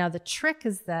 Now, the trick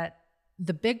is that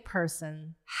the big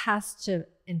person has to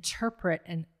interpret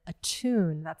and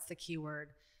attune, that's the key word,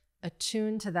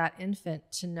 attune to that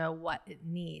infant to know what it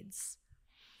needs.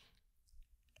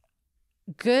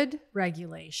 Good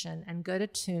regulation and good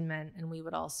attunement, and we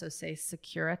would also say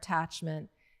secure attachment,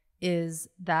 is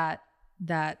that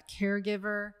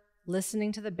caregiver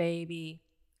listening to the baby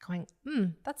going,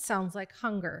 that sounds like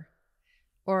hunger,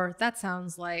 or that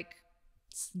sounds like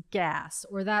gas,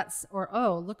 or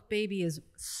oh, look, baby is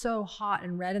so hot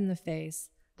and red in the face,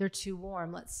 they're too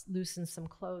warm, let's loosen some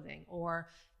clothing. Or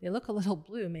they look a little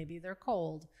blue, maybe they're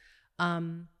cold.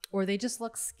 Or they just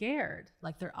look scared,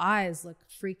 like their eyes look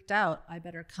freaked out, I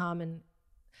better come. And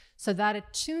so that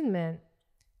attunement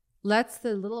lets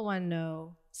the little one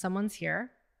know someone's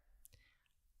here,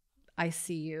 I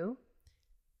see you.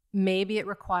 Maybe it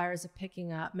requires a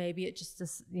picking up. Maybe it just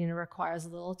requires a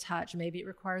little touch. Maybe it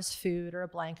requires food or a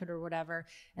blanket or whatever.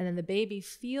 And then the baby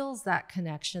feels that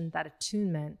connection, that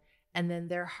attunement, and then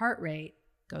their heart rate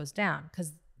goes down,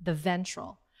 because the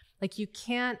ventral. Like, you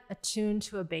can't attune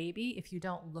to a baby if you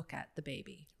don't look at the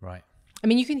baby. Right. I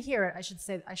mean, you can hear it. I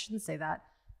shouldn't say that.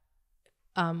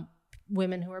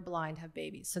 Women who are blind have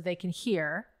babies, so they can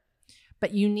hear,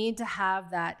 but you need to have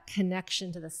that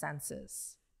connection to the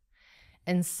senses.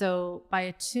 And so by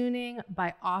attuning,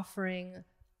 by offering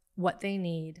what they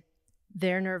need,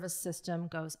 their nervous system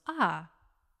goes,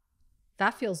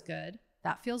 that feels good.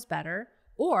 That feels better.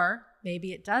 Or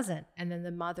maybe it doesn't. And then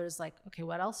the mother's like, okay,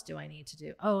 what else do I need to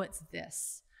do? Oh, it's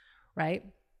this, right?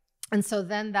 And so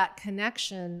then that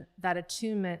connection, that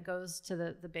attunement goes to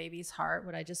the baby's heart,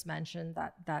 what I just mentioned,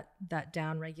 that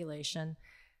down regulation,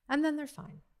 and then they're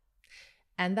fine.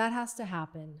 And that has to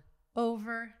happen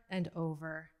over and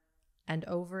over and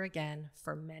over again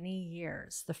for many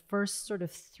years. The first sort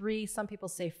of 3, some people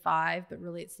say 5, but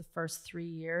really it's the first 3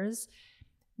 years.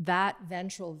 That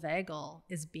ventral vagal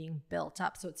is being built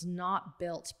up. So it's not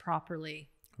built properly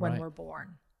when we're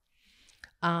born.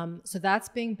 So that's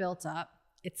being built up.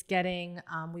 It's getting,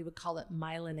 we would call it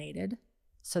myelinated.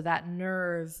 So that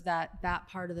nerve, that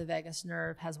part of the vagus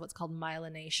nerve has what's called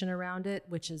myelination around it,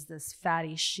 which is this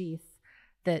fatty sheath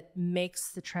that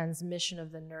makes the transmission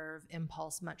of the nerve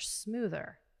impulse much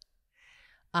smoother.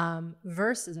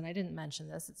 Versus, and I didn't mention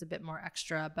this, it's a bit more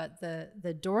extra, but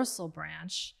the dorsal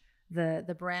branch,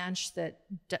 the branch that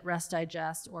rest,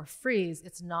 digest, or freeze,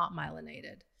 it's not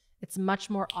myelinated. It's much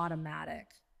more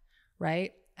automatic,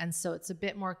 right? And so it's a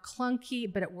bit more clunky,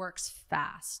 but it works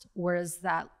fast. Whereas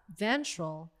that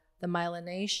ventral, the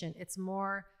myelination, it's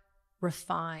more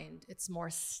refined, it's more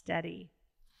steady.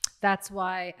 That's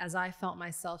why, as I felt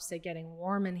myself, say, getting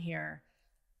warm in here,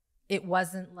 it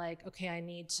wasn't like, okay, I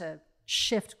need to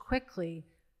shift quickly.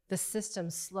 The system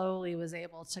slowly was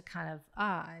able to kind of,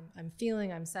 I'm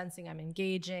feeling, I'm sensing, I'm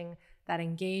engaging. That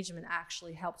engagement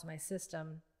actually helped my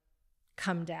system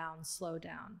come down, slow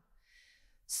down.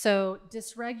 So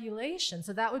dysregulation,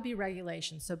 so that would be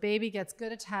regulation. So baby gets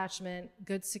good attachment,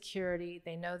 good security.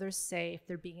 They know they're safe.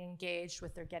 They're being engaged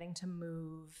with, they're getting to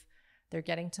move. They're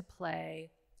getting to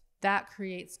play. That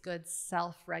creates good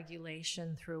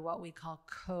self-regulation through what we call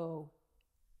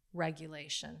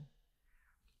co-regulation.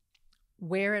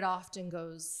 Where it often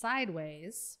goes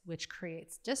sideways, which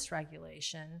creates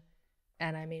dysregulation,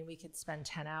 and I mean, we could spend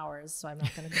 10 hours, so I'm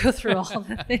not going to go through all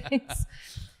the things,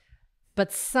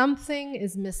 but something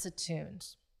is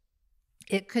misattuned.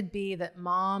 It could be that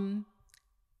mom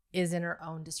is in her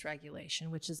own dysregulation,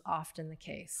 which is often the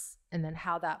case, and then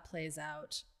how that plays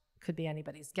out could be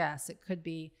anybody's guess. It could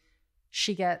be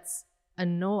she gets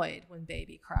annoyed when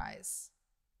baby cries.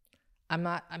 I'm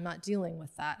not dealing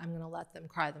with that. I'm going to let them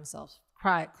cry themselves,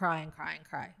 cry.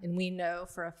 And we know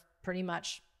pretty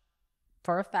much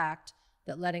for a fact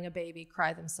that letting a baby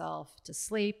cry themselves to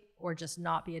sleep or just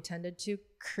not be attended to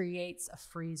creates a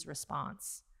freeze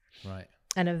response. Right.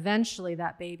 And eventually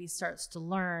that baby starts to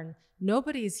learn,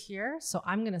 nobody's here, so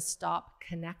I'm going to stop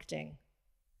connecting.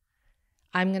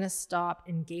 I'm going to stop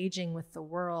engaging with the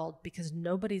world because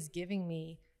nobody's giving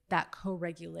me that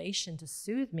co-regulation to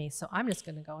soothe me, so I'm just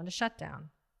going to go into shutdown.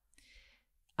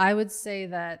 I would say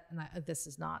that, and this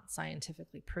is not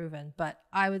scientifically proven, but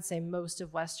I would say most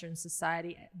of Western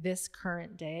society, this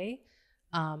current day,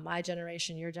 my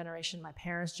generation, your generation, my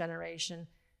parents' generation,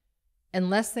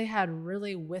 unless they had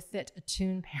really with it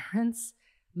attuned parents,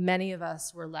 many of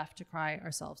us were left to cry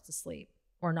ourselves to sleep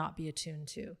or not be attuned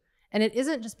to. And it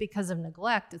isn't just because of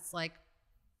neglect. It's like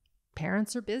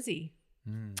parents are busy.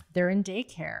 They're in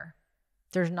daycare.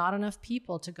 There's not enough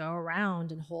people to go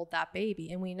around and hold that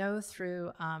baby. And we know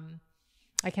through,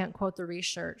 I can't quote the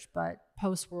research, but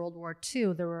post-World War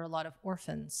II, there were a lot of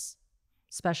orphans,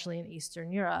 especially in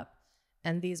Eastern Europe.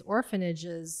 And these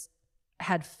orphanages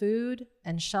had food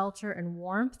and shelter and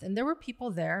warmth. And there were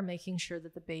people there making sure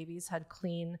that the babies had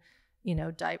clean, I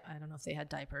don't know if they had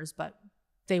diapers, but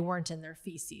they weren't in their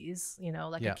feces,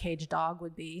 like a caged dog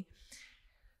would be.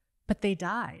 But they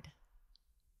died.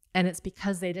 And it's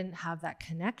because they didn't have that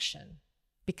connection,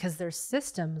 because their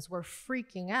systems were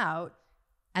freaking out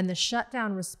and the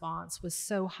shutdown response was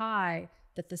so high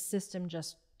that the system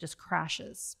just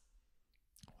crashes.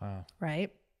 Wow.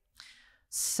 Right?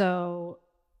 So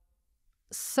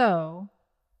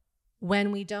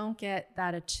when we don't get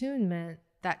that attunement,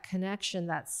 that connection,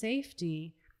 that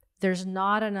safety, there's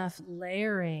not enough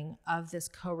layering of this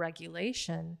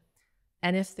co-regulation.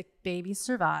 And if the baby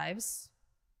survives,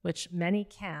 which many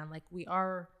can, like we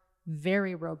are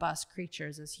very robust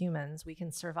creatures as humans, we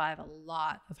can survive a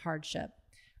lot of hardship.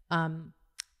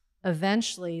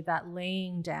 Eventually that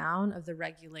laying down of the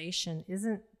regulation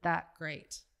isn't that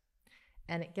great.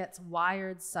 And it gets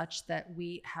wired such that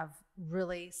we have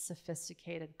really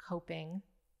sophisticated coping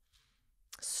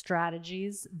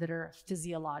strategies that are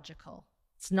physiological.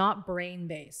 It's not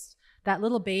brain-based. That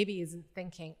little baby isn't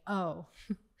thinking, oh,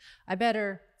 I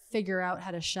better figure out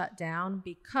how to shut down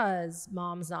because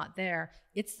mom's not there.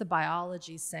 It's the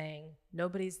biology saying,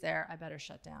 nobody's there, I better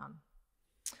shut down.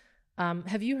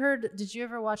 Did you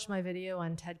ever watch my video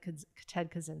on Ted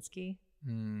Kaczynski?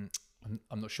 I'm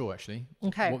not sure actually.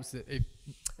 Okay. What was it?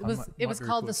 It was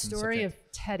called The Story of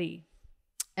Teddy.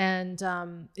 And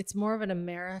it's more of an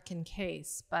American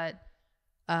case, but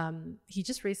he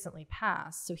just recently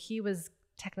passed. So he was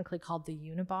technically called the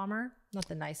Unabomber, not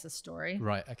the nicest story.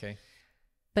 Right, okay.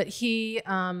 But he,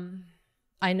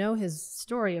 I know his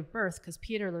story of birth because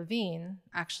Peter Levine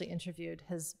actually interviewed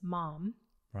his mom.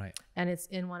 Right. And it's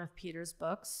in one of Peter's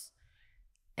books.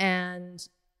 And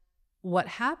what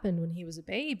happened when he was a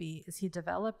baby is he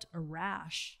developed a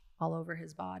rash all over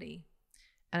his body.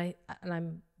 And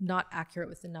I'm not accurate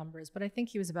with the numbers, but I think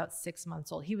he was about 6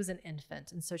 months old. He was an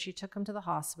infant. And so she took him to the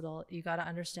hospital. You got to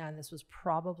understand this was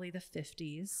probably the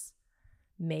 50s,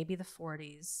 maybe the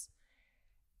 40s.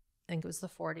 I think it was the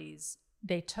 40s.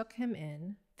 They took him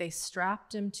in. They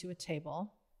strapped him to a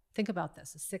table. Think about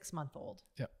this, a 6-month-old.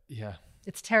 Yeah. Yeah.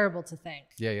 It's terrible to think.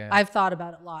 Yeah. I've thought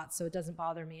about it a lot, so it doesn't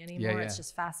bother me anymore. Yeah. It's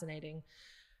just fascinating.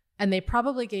 And they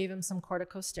probably gave him some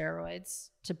corticosteroids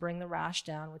to bring the rash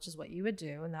down, which is what you would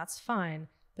do, and that's fine.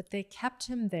 But they kept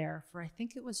him there for, I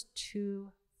think it was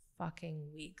 2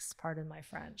 fucking weeks, pardon my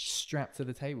French. Strapped to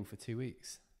the table for 2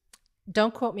 weeks.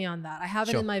 Don't quote me on that. I have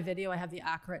it Sure. in my video. I have the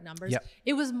accurate numbers. Yep.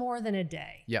 It was more than a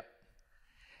day. Yep.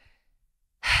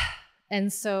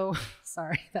 And so,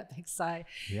 sorry, that big sigh.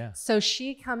 Yeah. So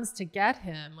she comes to get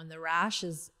him when the rash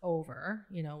is over.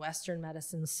 You know, Western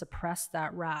medicine suppressed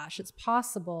that rash. It's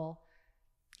possible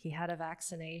he had a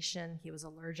vaccination, he was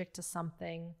allergic to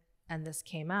something, and this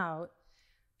came out.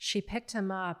 She picked him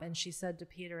up and she said to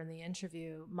Peter in the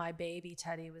interview, my baby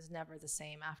Teddy was never the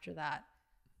same after that.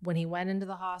 When he went into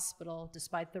the hospital,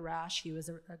 despite the rash, he was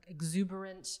an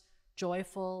exuberant,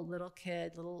 joyful little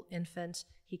kid, little infant.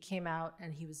 He came out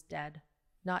and he was dead.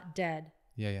 Not dead.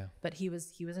 Yeah. But he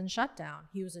was in shutdown.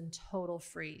 He was in total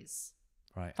freeze.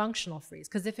 Right. Functional freeze.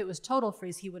 Because if it was total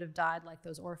freeze, he would have died like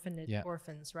those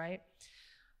orphans, right?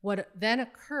 What then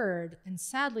occurred, and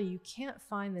sadly you can't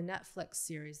find the Netflix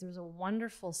series. There's a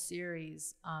wonderful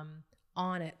series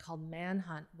on it called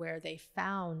Manhunt, where they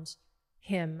found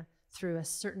him through a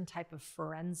certain type of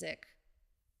forensic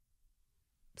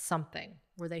something,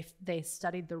 where they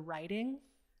studied the writing,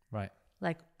 right,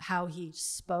 like how he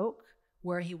spoke,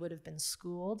 where he would have been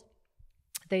schooled.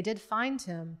 They did find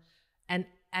him, and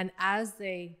as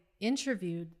they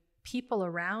interviewed people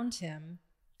around him,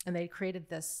 and they created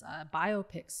this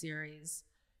biopic series,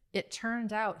 it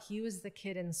turned out he was the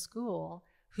kid in school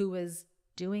who was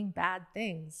doing bad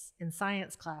things in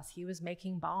science class. He was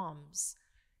making bombs.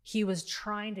 He was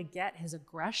trying to get his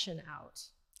aggression out.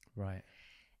 Right.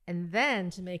 And then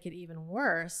to make it even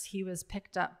worse, he was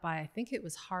picked up by, I think it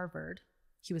was Harvard.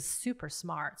 He was super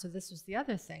smart. So this was the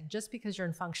other thing. Just because you're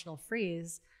in functional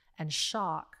freeze and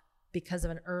shock because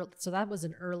of that was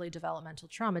an early developmental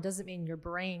trauma, doesn't mean your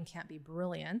brain can't be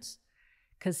brilliant,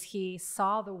 because he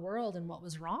saw the world and what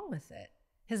was wrong with it.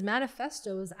 His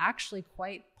manifesto is actually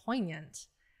quite poignant,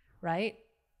 right?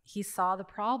 He saw the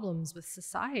problems with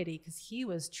society because he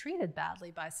was treated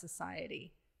badly by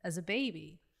society as a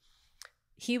baby.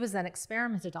 He was then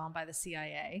experimented on by the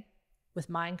CIA with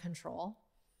mind control.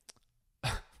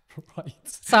 Right.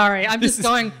 Sorry, I'm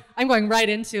going right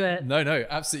into it. No,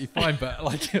 absolutely fine. But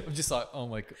like, I'm just like, oh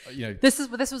my God, you know. This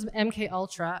was MK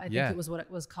Ultra, I think it was what it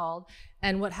was called.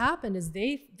 And what happened is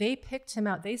they picked him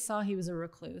out. They saw he was a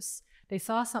recluse. They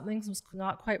saw something was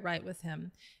not quite right with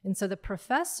him. And so the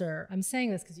professor, I'm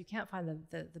saying this because you can't find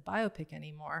the biopic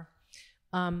anymore.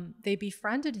 They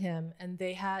befriended him, and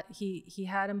he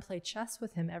had him play chess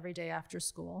with him every day after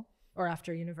school or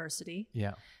after university.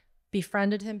 Yeah.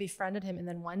 Befriended him. And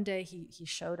then one day he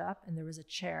showed up and there was a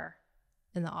chair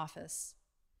in the office.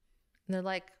 And they're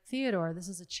like, Theodore, this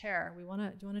is a chair. Do you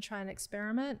want to try an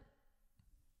experiment?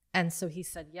 And so he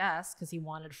said yes, because he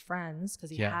wanted friends,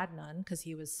 because he had none, because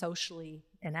he was socially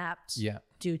inept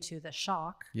due to the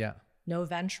shock. Yeah. No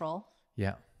ventral.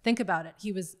 Yeah. Think about it.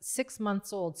 He was 6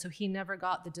 months old, so he never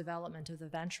got the development of the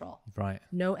ventral. Right.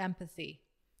 No empathy.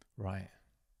 Right.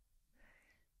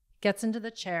 Gets into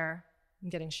the chair. I'm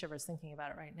getting shivers thinking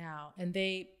about it right now. And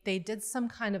they did some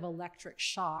kind of electric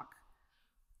shock.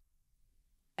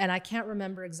 And I can't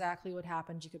remember exactly what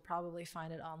happened. You could probably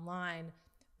find it online.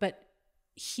 But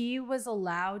he was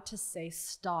allowed to say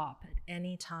stop at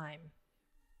any time.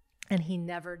 And he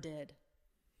never did.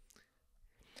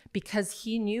 Because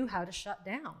he knew how to shut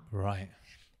down. Right.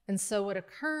 And so what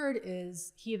occurred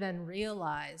is he then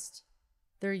realized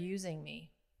they're using me.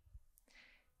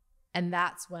 And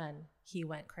that's when he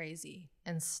went crazy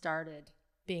and started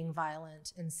being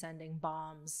violent and sending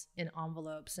bombs in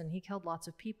envelopes, and he killed lots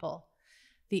of people.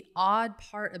 The odd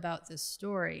part about this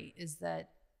story is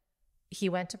that he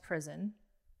went to prison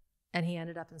and he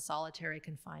ended up in solitary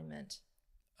confinement,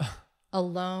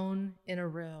 alone in a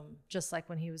room, just like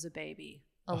when he was a baby,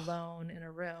 alone in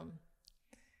a room.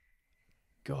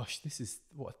 Gosh, this is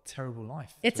what a terrible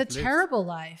life. It's a terrible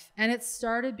life. And it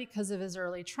started because of his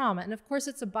early trauma. And of course,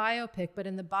 it's a biopic, but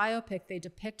in the biopic, they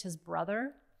depict his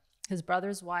brother, his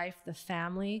brother's wife, the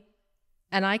family.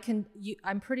 And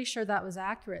I'm pretty sure that was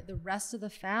accurate. The rest of the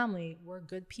family were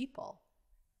good people.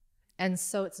 And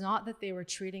so it's not that they were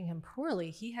treating him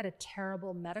poorly. He had a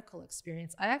terrible medical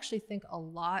experience. I actually think a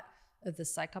lot of the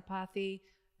psychopathy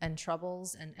and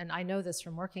troubles, and I know this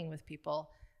from working with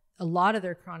people, a lot of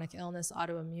their chronic illness,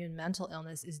 autoimmune, mental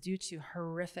illness is due to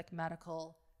horrific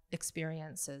medical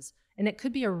experiences. And it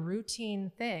could be a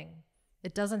routine thing.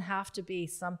 It doesn't have to be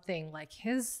something like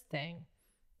his thing.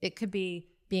 It could be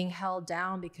being held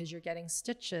down because you're getting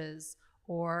stitches,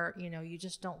 or, you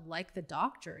just don't like the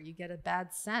doctor. You get a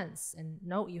bad sense and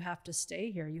no, you have to stay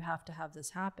here. You have to have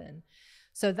this happen.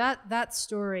 So that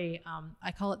story,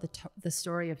 I call it the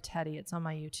story of Teddy. It's on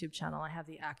my YouTube channel. I have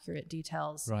the accurate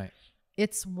details. Right.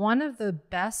 It's one of the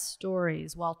best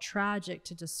stories, while tragic,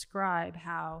 to describe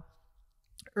how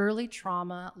early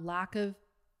trauma, lack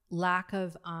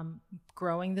of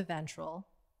growing the ventral,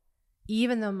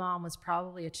 even though mom was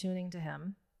probably attuning to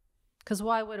him, because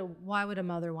why would a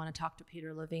mother want to talk to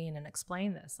Peter Levine and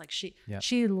explain this? Like she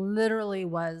literally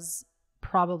was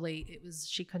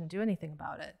she couldn't do anything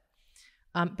about it.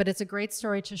 But it's a great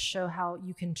story to show how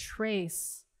you can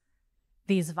trace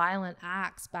these violent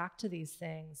acts back to these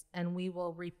things, and we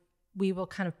will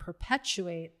kind of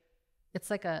perpetuate. It's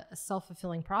like a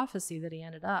self-fulfilling prophecy that he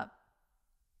ended up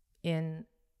in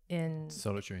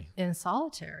solitary.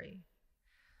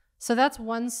 So that's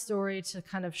one story to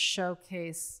kind of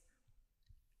showcase,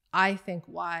 I think,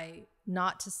 why,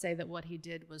 not to say that what he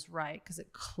did was right, because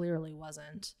it clearly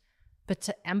wasn't, but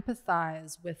to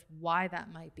empathize with why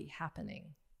that might be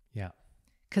happening. Yeah.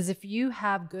 Because if you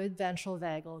have good ventral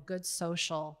vagal, good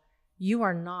social, you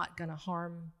are not going to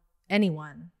harm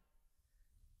anyone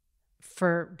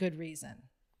for good reason.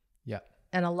 Yeah.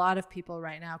 And a lot of people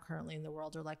right now currently in the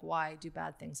world are like, why do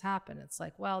bad things happen? It's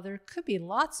like, well, there could be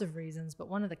lots of reasons, but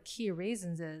one of the key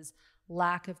reasons is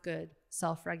lack of good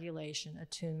self-regulation,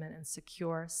 attunement, and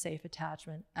secure, safe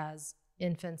attachment as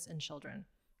infants and children.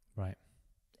 Right.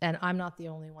 And I'm not the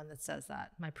only one that says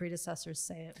that. My predecessors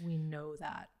say it. We know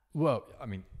that. Well, I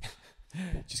mean,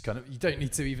 just kind of, you don't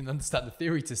need to even understand the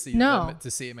theory to see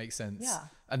to see it make sense. Yeah.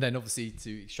 And then obviously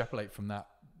to extrapolate from that,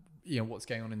 what's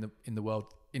going on in the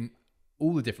world, in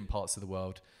all the different parts of the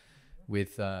world,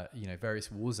 with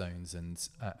various war zones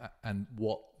and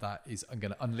what that is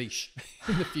going to unleash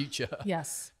in the future.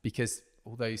 Yes. Because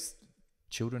all those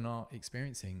children are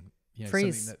experiencing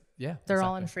freeze. Something that they're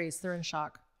all in freeze. They're in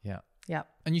shock. Yeah. Yeah.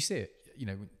 And you see it,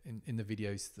 in the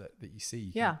videos that you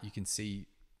see. Yeah. You can see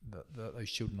that those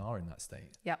children are in that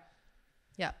state. Yep.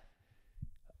 Yeah.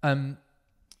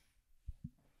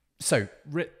 So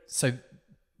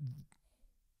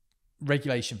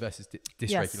regulation versus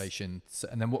dysregulation. Yes. So,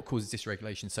 and then what causes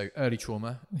dysregulation? So early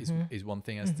trauma is one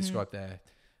thing, as described there.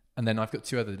 And then I've got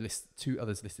two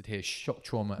others listed here: shock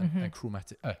trauma and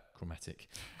chronic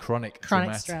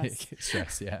traumatic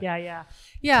stress.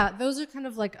 Yeah. Those are kind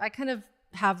of like, I kind of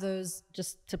have those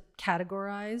just to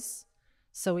categorize.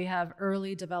 So we have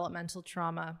early developmental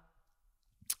trauma,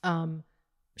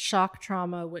 shock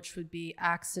trauma, which would be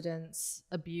accidents,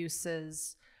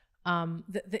 abuses.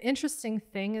 The interesting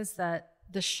thing is that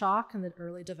the shock and the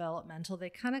early developmental, they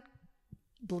kind of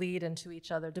bleed into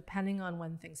each other depending on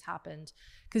when things happened.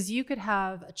 Because you could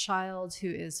have a child who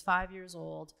is 5 years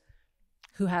old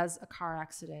who has a car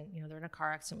accident, they're in a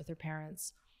car accident with their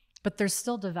parents, but they're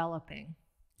still developing.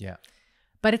 Yeah.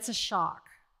 But it's a shock.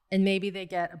 And maybe they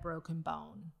get a broken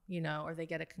bone, or they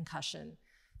get a concussion.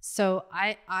 So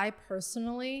I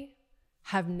personally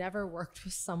have never worked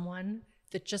with someone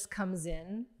that just comes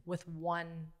in with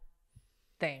one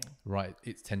thing. Right.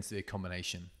 It tends to be a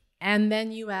combination. And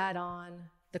then you add on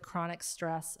the chronic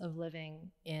stress of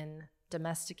living in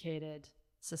domesticated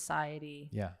society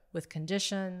with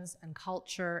conditions and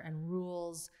culture and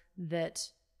rules that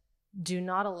do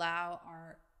not allow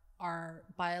our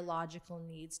biological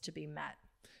needs to be met.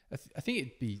 I think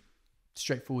it'd be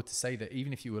straightforward to say that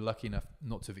even if you were lucky enough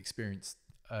not to have experienced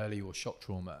early or shock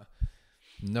trauma,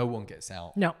 no one gets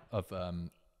out of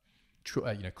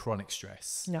chronic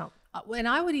stress. No. And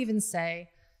I would even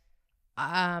say,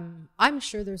 I'm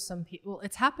sure there's some people,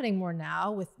 it's happening more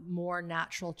now with more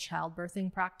natural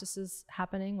childbirthing practices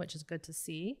happening, which is good to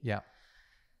see. Yeah.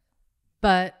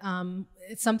 But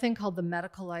it's something called the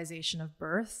medicalization of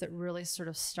birth that really sort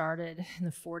of started in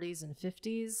the 40s and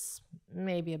 50s,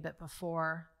 maybe a bit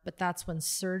before. But that's when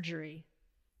surgery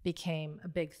became a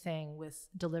big thing with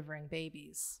delivering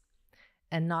babies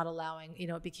and not allowing,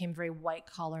 it became very white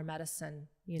collar medicine,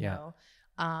 you know,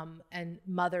 and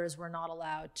mothers were not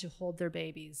allowed to hold their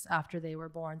babies after they were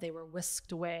born. They were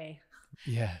whisked away.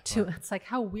 Yeah. It's like,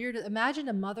 how weird. Imagine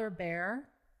a mother bear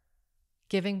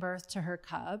giving birth to her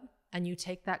cub and you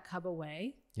take that cub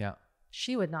away. Yeah.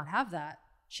 She would not have that.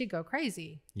 She'd go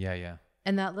crazy. Yeah. Yeah.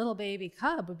 And that little baby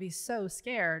cub would be so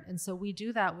scared. And so we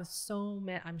do that with so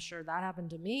many. I'm sure that happened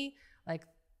to me. Like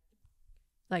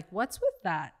what's with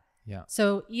that? Yeah.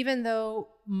 So even though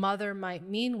mother might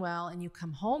mean well and you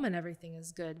come home and everything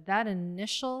is good, that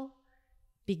initial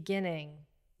beginning,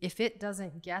 if it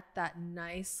doesn't get that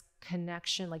nice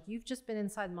connection, like you've just been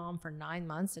inside mom for 9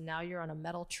 months and now you're on a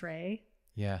metal tray.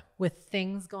 Yeah. With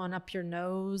things going up your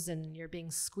nose and you're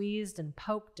being squeezed and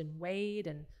poked and weighed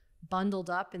and bundled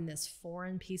up in this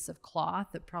foreign piece of cloth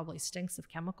that probably stinks of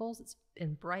chemicals. It's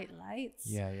in bright lights.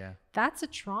 Yeah. Yeah. That's a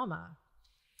trauma.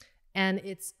 And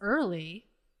it's early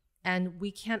and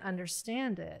we can't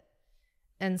understand it.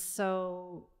 And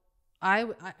so I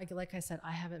like I said,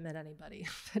 I haven't met anybody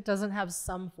that doesn't have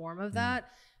some form of that.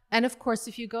 And of course,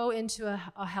 if you go into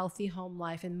a healthy home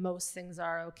life and most things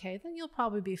are okay, then you'll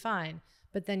probably be fine.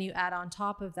 But then you add on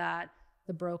top of that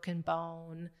the broken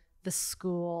bone, the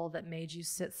school that made you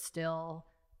sit still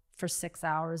for 6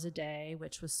 hours a day,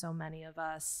 which was so many of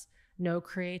us, no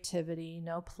creativity,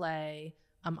 no play.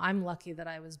 I'm lucky that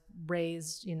I was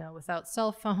raised, without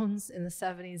cell phones in the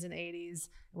 70s and 80s.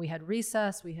 We had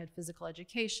recess, we had physical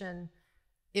education.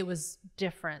 It was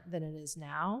different than it is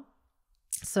now.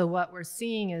 So what we're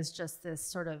seeing is just this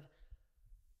sort of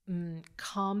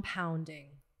compounding.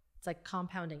 It's like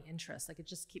compounding interest. Like it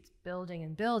just keeps building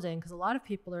and building because a lot of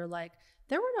people are like,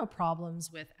 there were no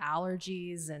problems with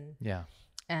allergies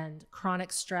and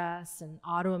chronic stress and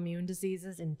autoimmune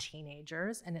diseases in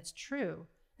teenagers. And it's true.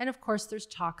 And of course, there's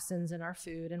toxins in our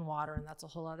food and water, and that's a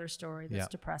whole other story that's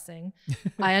depressing.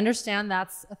 I understand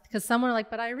that's because some are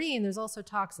like, but Irene, there's also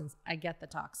toxins. I get the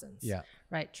toxins. Yeah.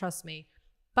 Right. Trust me.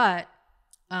 But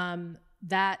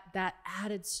that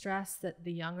added stress that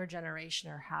the younger generation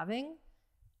are having,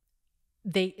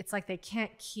 it's like they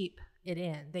can't keep it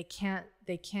in. They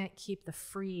can't keep the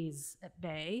freeze at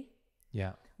bay.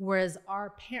 Yeah. Whereas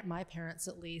my parents,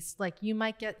 at least, like you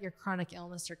might get your chronic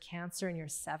illness or cancer in your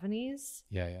 70s.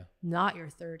 Yeah. Not your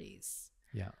 30s.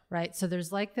 Yeah. Right. So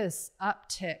there's like this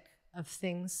uptick of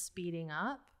things speeding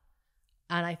up.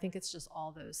 And I think it's just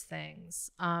all those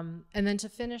things. And then to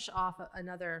finish off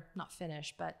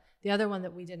but the other one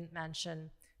that we didn't mention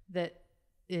that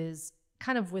is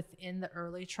kind of within the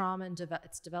early trauma and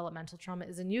it's developmental trauma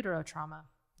is in utero trauma.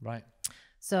 Right.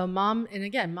 So mom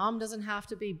doesn't have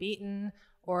to be beaten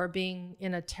or being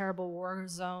in a terrible war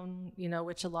zone,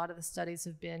 which a lot of the studies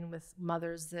have been with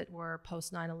mothers that were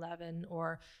post 9/11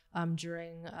 or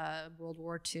during World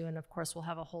War II. And of course, we'll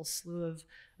have a whole slew of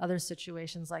other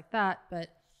situations like that. But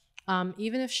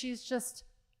even if she's just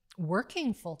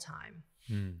working full time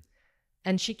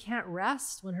and she can't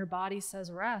rest when her body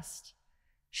says rest,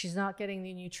 she's not getting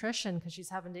the nutrition because she's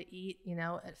having to eat,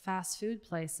 at fast food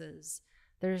places.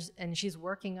 And she's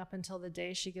working up until the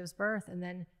day she gives birth. And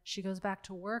then she goes back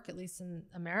to work, at least in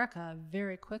America,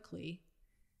 very quickly.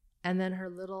 And then her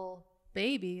little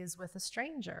baby is with a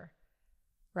stranger,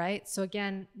 right? So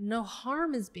again, no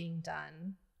harm is being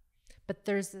done, but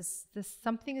there's this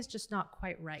something is just not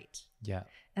quite right. Yeah.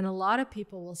 And a lot of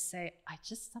people will say,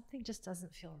 something just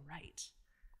doesn't feel right.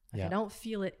 Like I don't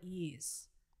feel at ease.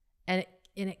 And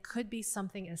it could be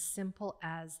something as simple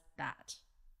as that.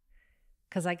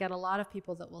 Because I get a lot of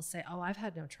people that will say, oh, I've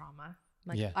had no trauma.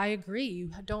 I agree.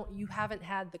 You haven't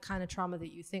had the kind of trauma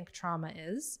that you think trauma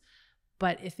is.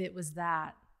 But if it was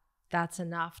that's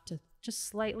enough to just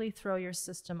slightly throw your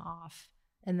system off.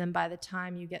 And then by the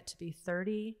time you get to be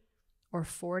 30 or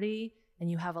 40 and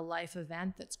you have a life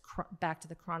event that's back to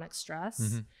the chronic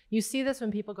stress, you see this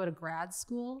when people go to grad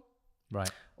school. Right.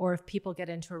 Or if people get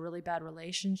into a really bad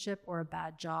relationship or a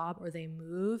bad job or they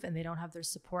move and they don't have their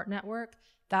support network,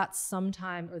 that's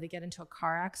sometime, or they get into a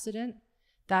car accident,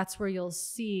 that's where you'll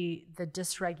see the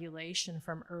dysregulation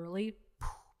from early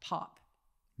pop.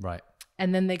 Right.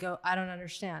 And then they go, I don't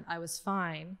understand. I was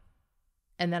fine.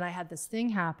 And then I had this thing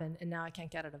happen and now I can't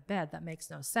get out of bed. That makes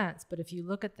no sense. But if you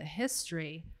look at the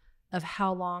history of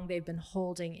how long they've been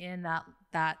holding in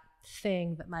that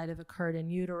thing that might have occurred in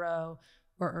utero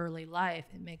or early life,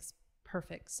 it makes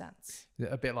perfect sense.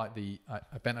 A bit like I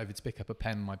bent over to pick up a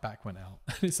pen and my back went out.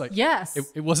 It's like, yes,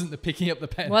 it wasn't the picking up the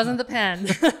pen. It wasn't the pen.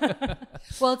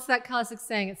 Well, it's that classic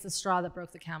saying, it's the straw that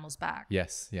broke the camel's back.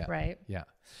 Yes. Yeah. Right. Yeah.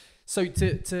 So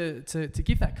to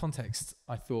give that context,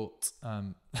 I thought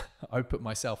I would put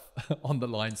myself on the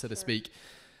line, so to speak.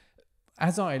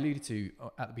 As I alluded to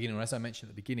at the beginning, or as I mentioned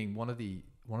at the beginning, one of the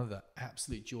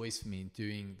absolute joys for me in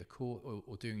doing the course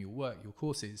or doing your work, your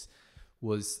courses,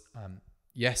 was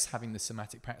yes, having the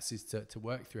somatic practices to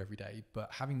work through every day, but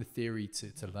having the theory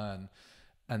to learn,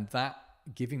 and that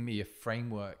giving me a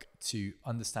framework to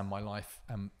understand my life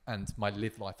and my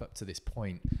lived life up to this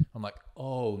point. I'm like,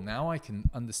 oh, now I can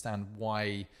understand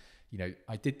why,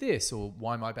 I did this, or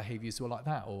why my behaviors were like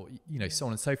that, or, so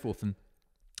on and so forth. And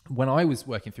when I was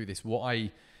working through this, what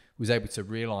I was able to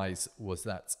realize was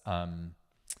that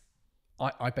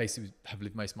I basically have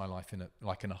lived most of my life in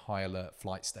a high alert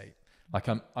flight state. Like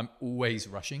I'm always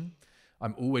rushing.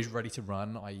 I'm always ready to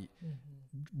run. I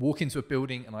walk into a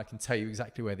building and I can tell you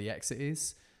exactly where the exit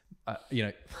is.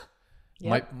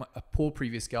 My poor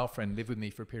previous girlfriend lived with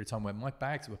me for a period of time where my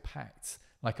bags were packed.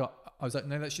 Like I was like,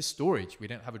 no, that's just storage. We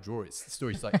don't have a drawer. It's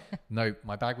storage. Like, no,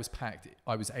 my bag was packed.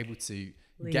 I was able to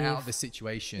get out of the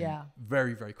situation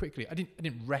very, very quickly. I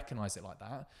didn't recognize it like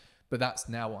that, but that's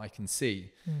now what I can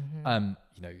see.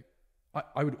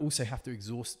 I would also have to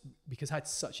exhaust, because I had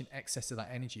such an excess of that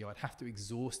energy. I'd have to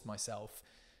exhaust myself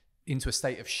into a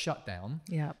state of shutdown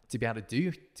to be able to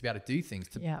do things,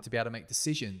 to be able to make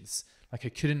decisions. Like I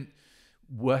couldn't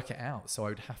work it out. So I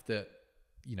would have to,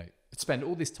 spend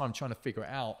all this time trying to figure it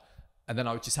out. And then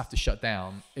I would just have to shut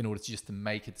down in order to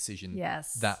make a decision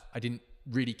that I didn't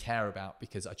really care about,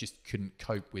 because I just couldn't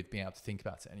cope with being able to think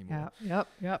about it anymore.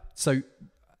 Yep. So,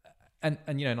 and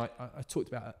I talked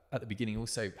about at the beginning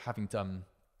also having done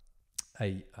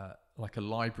a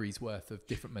library's worth of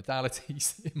different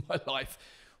modalities in my life.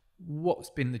 What's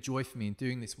been the joy for me in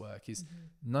doing this work is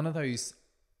none of those,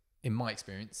 in my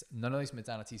experience, none of those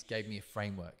modalities gave me a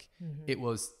framework. It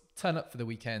was turn up for the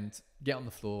weekend, get on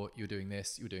the floor, you're doing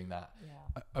this, you're doing that.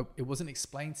 It wasn't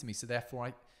explained to me. So therefore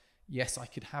I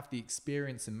could have the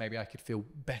experience and maybe I could feel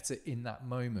better in that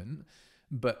moment.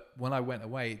 But when I went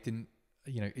away, it didn't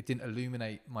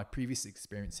illuminate my previous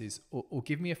experiences or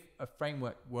give me a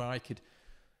framework where I could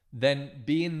then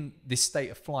be in this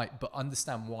state of flight, but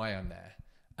understand why I'm there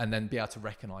and then be able to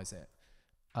recognize it.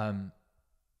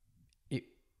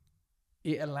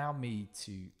 It allowed me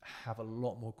to have a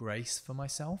lot more grace for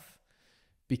myself,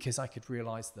 because I could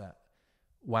realize that,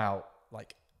 wow,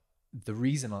 like the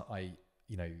reason I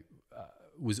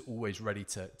was always ready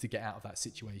to get out of that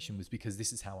situation was because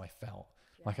this is how I felt.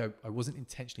 Like I wasn't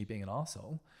intentionally being an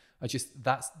arsehole.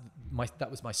 That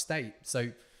was my state.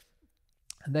 So,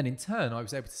 and then in turn, I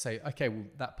was able to say, okay, well,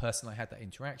 that person I had that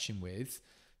interaction with,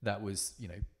 that was,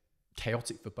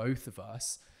 chaotic for both of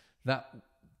us,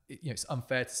 it's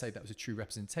unfair to say that was a true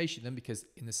representation of them, because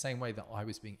in the same way that I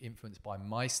was being influenced by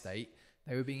my state,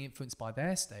 they were being influenced by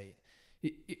their state.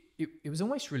 It was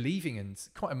almost relieving and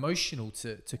quite emotional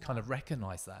to kind of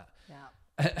recognize that.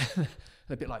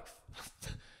 A bit like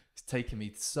it's taken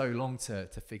me so long to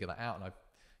figure that out, and I've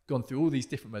gone through all these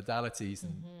different modalities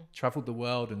and traveled the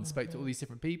world and spoke to all these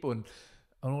different people, and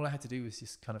all I had to do was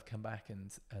just kind of come back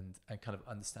and kind of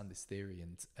understand this theory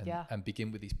and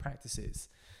begin with these practices.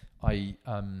 It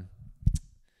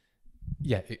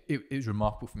was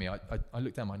remarkable for me. I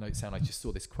looked down my notes and I just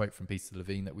saw this quote from Peter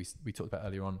Levine that we talked about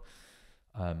earlier on,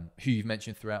 who you've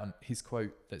mentioned throughout, and his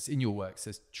quote that's in your work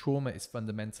says, "Trauma is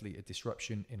fundamentally a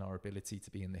disruption in our ability to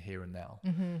be in the here and now."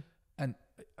 And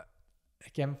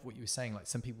again, what you were saying, like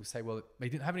some people say, well, they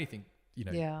didn't have anything,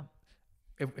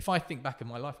 If I think back in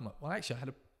my life, I'm like, well, actually I had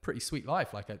a pretty sweet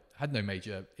life. Like I had no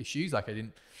major issues. Like I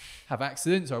didn't have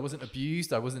accidents, or I wasn't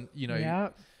abused. I wasn't,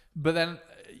 but then,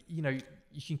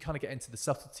 you can kind of get into the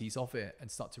subtleties of it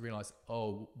and start to realize,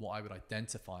 oh, what I would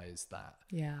identify as that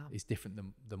is different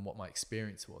than what my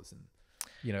experience was.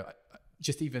 And,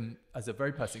 just even as a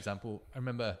very personal example, I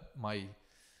remember I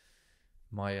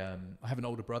have an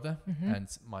older brother, and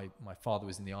my father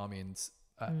was in the army, and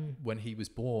when he was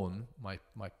born,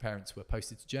 my parents were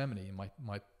posted to Germany, and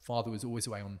my father was always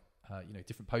away on,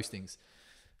 different postings.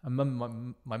 I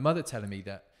remember my mother telling me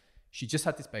that she just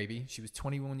had this baby. She was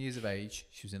 21 years of age.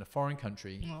 She was in a foreign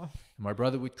country. And my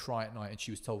brother would cry at night, and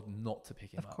she was told not to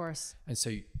pick him up. Of course. And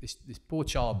so this poor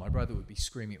child, my brother would be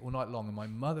screaming all night long, and my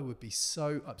mother would be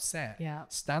so upset,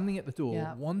 standing at the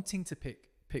door, wanting to pick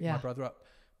my brother up,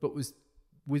 but was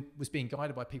being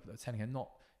guided by people that were telling her not.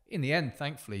 In the end,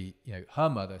 thankfully, her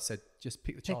mother said, just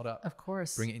pick the child up. Of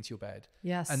course. Bring it into your bed.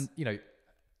 Yes. And,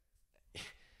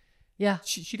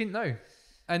 she didn't know.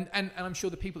 And I'm sure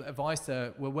the people that advised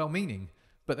her were well-meaning,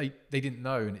 but they didn't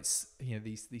know. And it's, you know,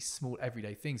 these small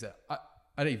everyday things that I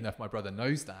don't even know if my brother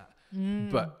knows that,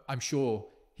 but I'm sure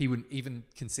he wouldn't even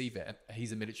conceive it. And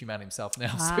he's a military man himself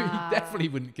now, so he definitely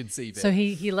wouldn't conceive it. So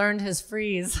he learned his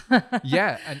freeze.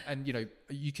 Yeah. And, you know,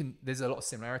 there's a lot of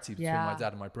similarity between my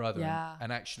dad and my brother.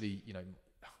 And actually, you know,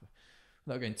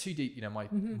 not going too deep, you know,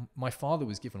 my father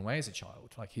was given away as a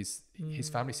child. Like his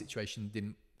family situation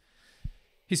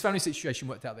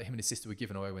worked out that him and his sister were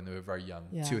given away when they were very young,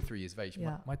 2 or 3 years of age.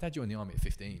 My dad joined the army at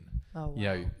 15. Oh, wow. You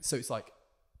know, so it's like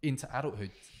into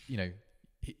adulthood, you know,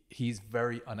 he's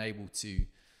very unable to.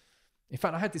 In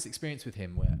fact, I had this experience with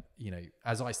him where, you know,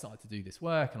 as I started to do this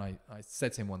work, and I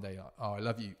said to him one day, "Oh, I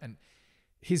love you," and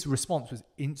his response was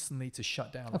instantly to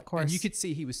shut down. Of course. And you could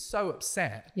see he was so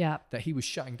upset that he was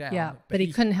shutting down. Yeah, but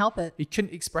he couldn't help it. He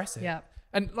couldn't express it. Yeah.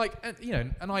 And you know,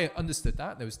 and I understood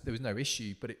that there was no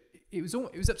issue, but it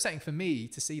was upsetting for me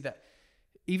to see that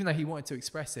even though he wanted to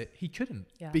express it, he couldn't,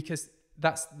 because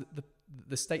that's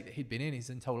the state that he'd been in his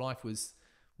entire life was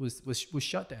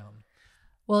shut down.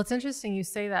 Well, it's interesting you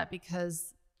say that,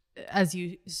 because as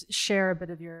you share a bit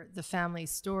of the family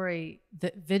story,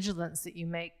 the vigilance that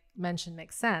you mention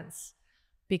makes sense,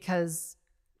 because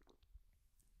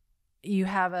you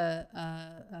have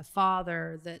a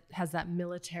father that has that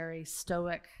military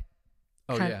stoic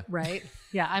right?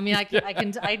 Yeah. I mean,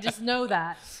 I just know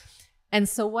that. And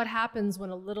so what happens when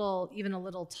even a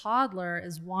little toddler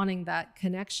is wanting that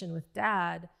connection with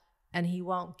dad and he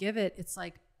won't give it? It's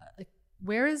like,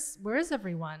 where is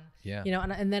everyone? Yeah. You know,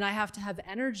 and then I have to have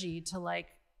energy to like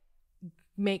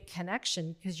make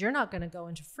connection, because you're not going to go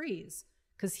into freeze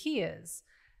because he is.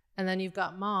 And then you've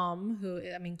got mom, who,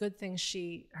 I mean, good thing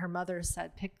her mother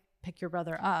said, pick your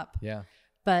brother up. Yeah.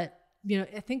 But, you know,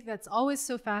 I think that's always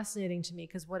so fascinating to me,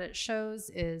 because what it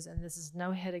shows is, and this is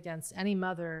no hit against any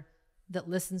mother that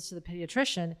listens to the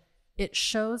pediatrician, it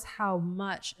shows how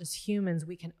much as humans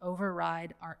we can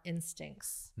override our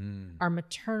instincts, our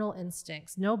maternal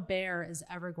instincts. No bear is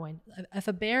ever going, if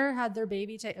a bear had their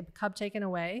a cub taken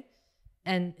away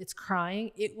and it's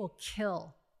crying, it will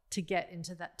kill to get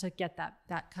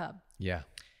that cub. Yeah.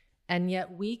 And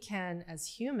yet we can, as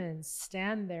humans,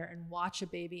 stand there and watch a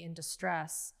baby in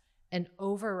distress and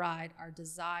override our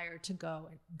desire to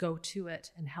go to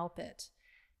it and help it.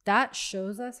 That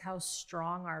shows us how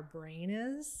strong our brain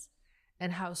is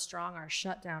and how strong our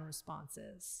shutdown response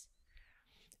is.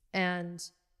 And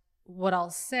what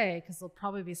I'll say, because there'll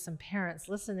probably be some parents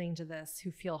listening to this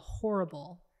who feel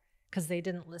horrible because they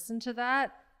didn't listen to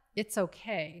that, it's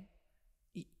okay.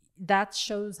 That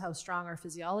shows how strong our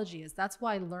physiology is. That's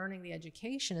why learning the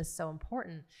education is so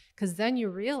important, because then you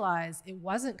realize it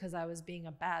wasn't because I was being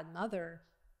a bad mother.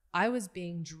 I was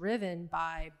being driven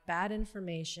by bad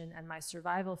information, and my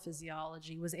survival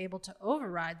physiology was able to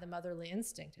override the motherly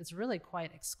instinct. It's really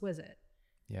quite exquisite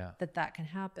that can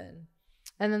happen.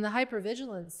 And then the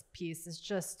hypervigilance piece is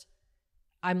just,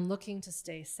 I'm looking to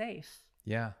stay safe.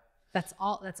 Yeah. That's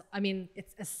all. I mean,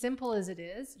 it's as simple as it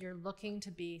is. You're looking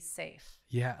to be safe.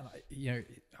 Yeah. You know,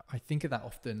 I think of that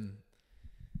often,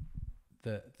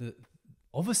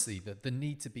 obviously the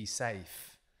need to be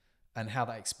safe and how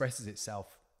that expresses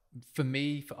itself for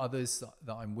me, for others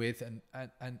that I'm with. And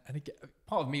again,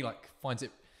 part of me like finds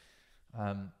it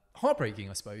heartbreaking,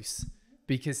 I suppose,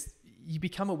 because you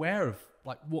become aware of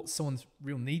like what someone's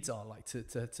real needs are, like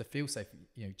to feel safe.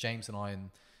 You know, James and I, and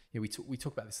you know, we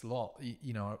talk about this a lot,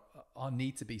 you know, our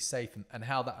need to be safe and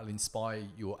how that will inspire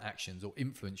your actions or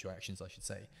influence your actions, I should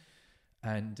say.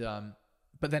 And,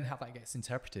 but then how that gets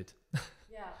interpreted.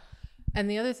 Yeah. And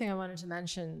the other thing I wanted to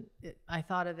mention, I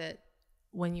thought of it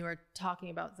when you were talking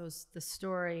about the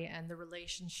story and the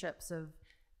relationships of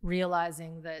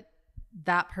realizing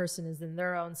that person is in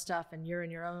their own stuff and you're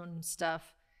in your own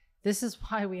stuff. This is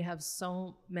why we have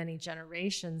so many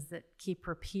generations that keep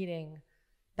repeating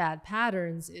bad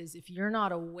patterns, is if you're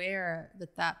not aware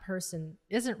that person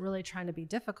isn't really trying to be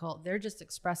difficult, they're just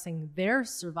expressing their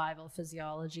survival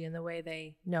physiology in the way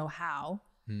they know how.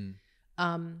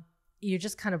 You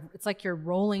just kind of, it's like you're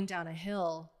rolling down a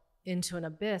hill into an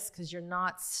abyss because you're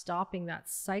not stopping that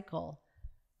cycle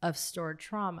of stored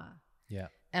trauma. Yeah.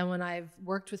 And when I've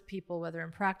worked with people, whether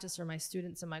in practice or my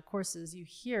students in my courses, you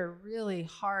hear really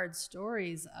hard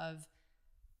stories of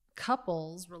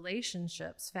couples,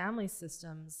 relationships, family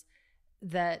systems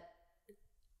that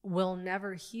will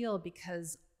never heal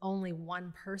because only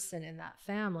one person in that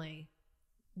family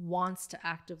wants to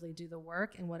actively do the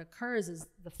work. And what occurs is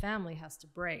the family has to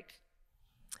break.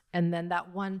 And then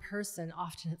that one person,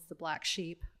 often it's the black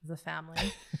sheep of the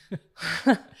family,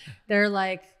 they're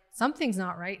like, something's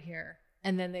not right here.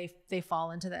 And then they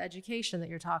fall into the education that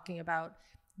you're talking about.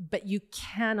 But you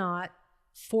cannot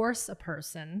force a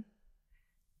person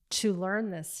to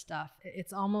learn this stuff.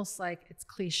 It's almost like, it's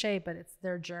cliche, but it's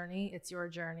their journey. It's your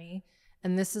journey.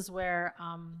 And this is where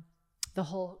the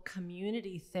whole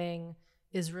community thing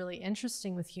is really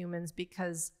interesting with humans,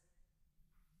 because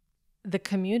the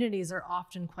communities are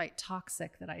often quite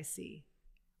toxic that I see.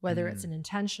 Whether it's an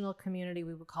intentional community,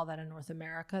 we would call that in North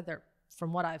America.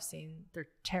 From what I've seen, they're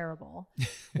terrible.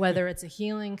 Whether it's a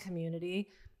healing community,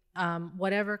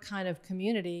 whatever kind of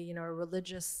community, a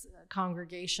religious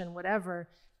congregation, whatever,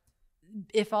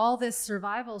 if all this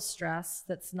survival stress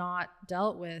that's not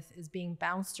dealt with is being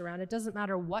bounced around, it doesn't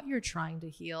matter what you're trying to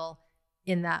heal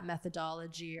in that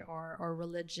methodology or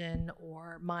religion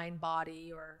or mind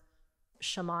body or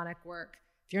shamanic work.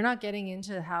 If you're not getting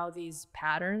into how these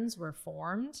patterns were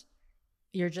formed,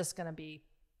 you're just going to be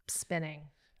spinning.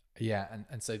 Yeah.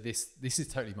 And so this is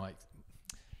totally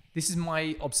this is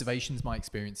my observations, my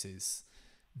experiences,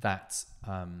 that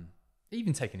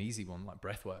even take an easy one like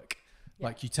breath work. Yeah.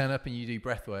 Like you turn up and you do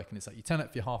breath work, and it's like you turn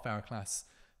up for your half-hour class,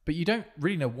 but you don't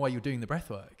really know why you're doing the breath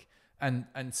work. And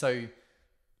so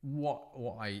what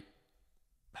I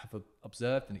have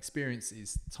observed and experienced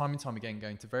is time and time again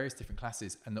going to various different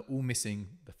classes, and they're all missing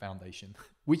the foundation,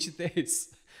 which is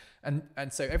this. And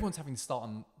so everyone's having to start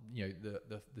on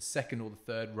the second or the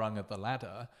third rung of the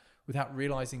ladder without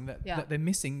realizing that they're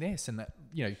missing this, and that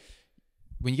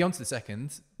when you go onto the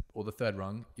second or the third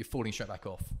rung, you're falling straight back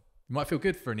off. You might feel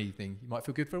good for an evening, you might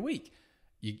feel good for a week.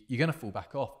 You're going to fall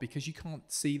back off because you can't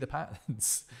see the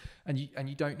patterns, and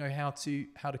you don't know how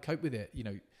to cope with it.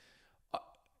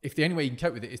 If the only way you can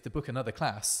cope with it is to book another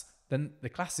class, then the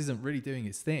class isn't really doing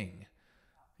its thing,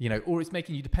 or it's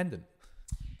making you dependent.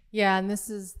 Yeah, and this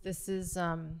is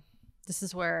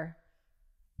where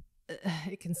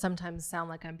it can sometimes sound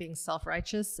like I'm being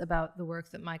self-righteous about the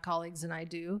work that my colleagues and I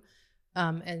do,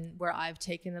 and where I've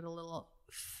taken it a little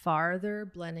farther,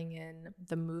 blending in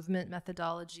the movement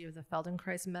methodology of the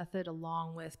Feldenkrais method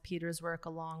along with Peter's work,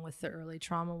 along with the early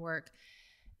trauma work,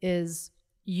 is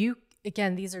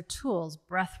again, these are tools: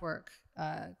 breath work,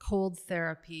 cold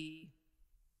therapy,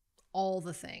 all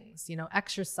the things,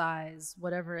 exercise,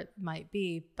 whatever it might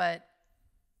be. But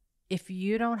if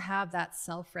you don't have that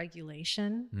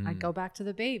self-regulation, I go back to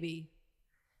the baby.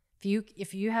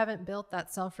 If you haven't built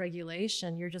that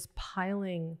self-regulation, you're just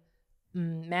piling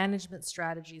management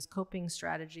strategies, coping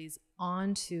strategies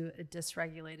onto a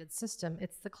dysregulated system.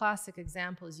 It's the classic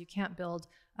example is you can't build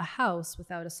a house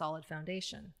without a solid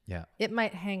foundation. Yeah. It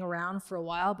might hang around for a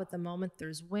while, but the moment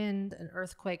there's wind, an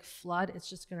earthquake, flood, it's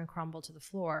just going to crumble to the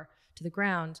floor, to the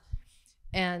ground.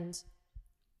 And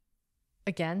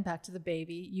again, back to the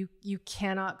baby, you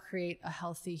cannot create a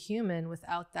healthy human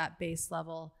without that base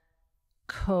level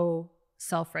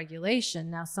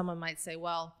self-regulation. Now, someone might say,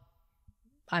 well,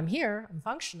 I'm here, I'm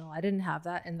functional, I didn't have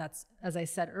that. And that's, as I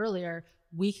said earlier,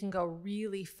 we can go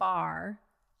really far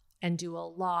and do a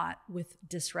lot with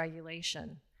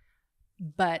dysregulation.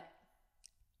 But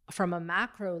from a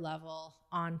macro level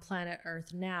on planet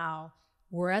Earth now,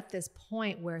 we're at this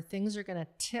point where things are going to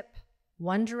tip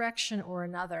one direction or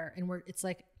another. And it's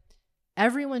like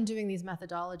everyone doing these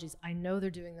methodologies, I know they're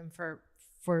doing them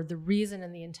for the reason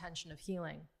and the intention of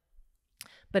healing.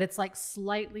 But it's like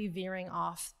slightly veering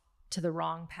off to the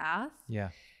wrong path.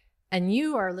 Yeah. And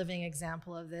you are a living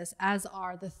example of this, as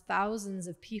are the thousands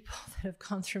of people that have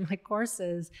gone through my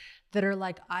courses that are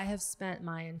like, I have spent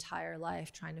my entire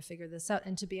life trying to figure this out.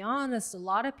 And to be honest, a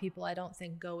lot of people I don't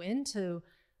think go into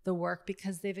the work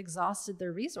because they've exhausted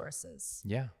their resources.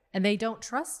 Yeah. And they don't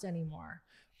trust anymore.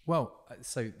 Well,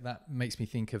 so that makes me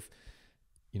think of,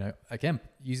 again,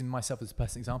 using myself as a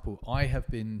personal example, I have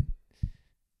been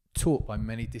taught by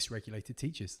many dysregulated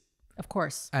teachers. Of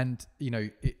course. And,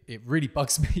 it really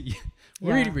bugs me,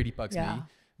 really bugs me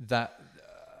that,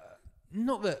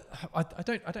 not that,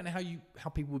 I don't know how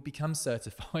people would become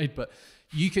certified, but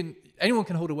anyone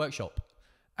can hold a workshop,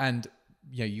 and,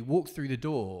 you walk through the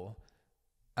door.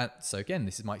 And so again,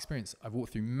 this is my experience. I've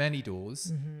walked through many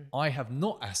doors. Mm-hmm. I have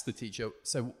not asked the teacher,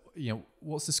 so,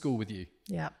 what's the score with you?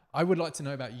 Yeah. I would like to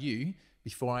know about you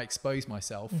before I expose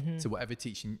myself to whatever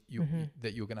teaching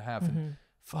that you're going to have. Mm-hmm. And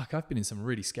fuck, I've been in some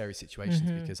really scary situations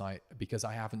because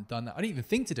I haven't done that. I didn't even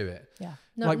think to do it. Yeah.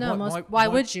 Why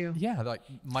would you? Yeah. Like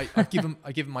I've given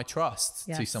my trust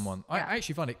to someone. Yeah. I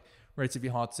actually find it relatively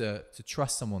hard to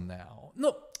trust someone now.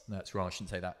 No, that's wrong. I shouldn't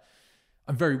say that.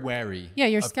 I'm very wary. Yeah,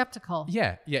 you're skeptical.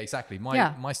 Yeah, exactly.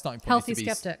 My starting point healthy is to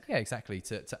be skeptic. Yeah, exactly.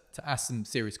 To ask some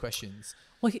serious questions.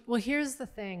 Well, here's the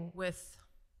thing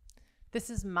this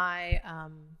is my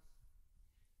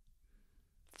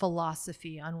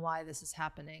philosophy on why this is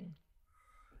happening.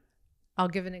 I'll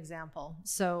give an example.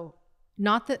 So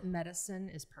not that medicine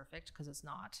is perfect, because it's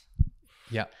not.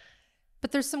 Yeah.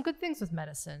 But there's some good things with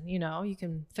medicine. You know, you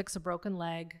can fix a broken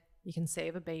leg, you can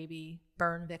save a baby,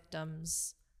 burn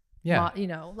victims. Yeah. You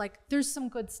know, like there's some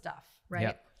good stuff, right?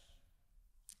 Yeah.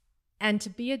 And to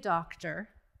be a doctor,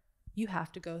 you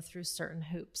have to go through certain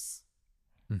hoops,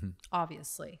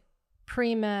 obviously.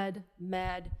 Pre-med,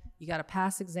 med, you got to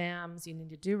pass exams, you need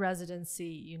to do residency,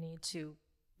 you need to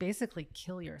basically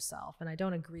kill yourself. And I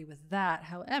don't agree with that.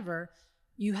 However,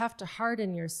 you have to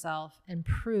harden yourself and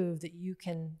prove that you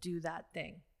can do that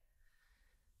thing.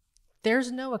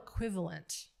 There's no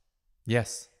equivalent.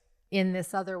 Yes. In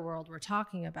this other world we're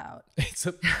talking about. It's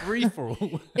a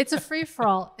free-for-all. It's a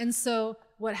free-for-all. And so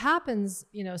what happens,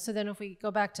 you know, so then if we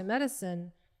go back to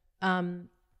medicine,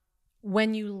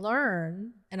 when you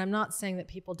learn, and I'm not saying that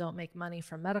people don't make money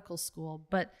from medical school,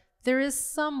 but there is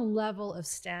some level of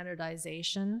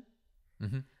standardization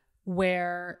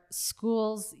where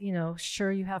schools, you know,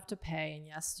 sure, you have to pay, and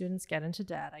yes, students get into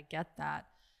debt. I get that.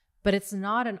 But it's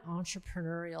not an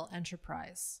entrepreneurial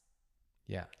enterprise.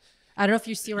 Yeah. I don't know if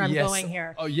you see where I'm going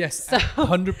here. Oh, yes,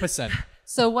 100%.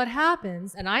 So what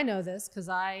happens, and I know this because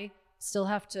I still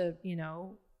have to, you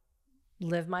know,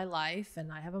 live my life,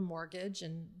 and I have a mortgage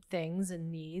and things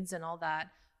and needs and all that.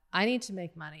 I need to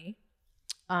make money.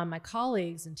 My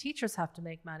colleagues and teachers have to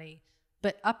make money.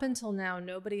 But up until now,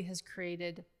 nobody has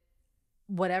created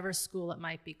whatever school it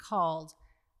might be called,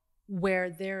 where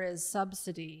there is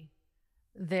subsidy,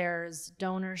 there's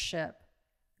donorship,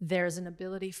 there's an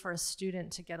ability for a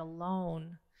student to get a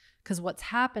loan. Because what's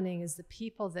happening is the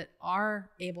people that are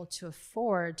able to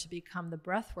afford to become the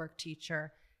breathwork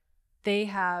teacher, they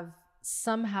have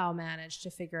somehow managed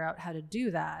to figure out how to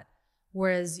do that.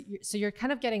 Whereas, so you're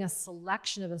kind of getting a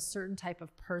selection of a certain type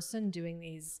of person doing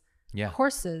these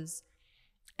courses.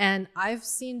 And I've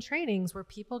seen trainings where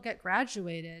people get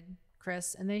graduated,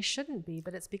 Chris, and they shouldn't be,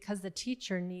 but it's because the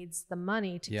teacher needs the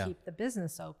money to keep the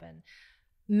business open.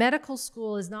 Medical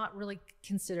school is not really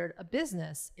considered a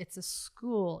business. It's a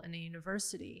school and a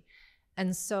university.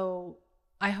 And so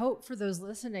I hope for those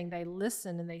listening, they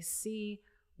listen and they see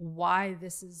why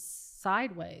this is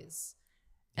sideways.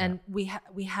 And we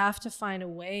have to find a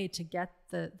way to get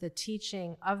the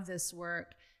teaching of this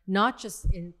work, not just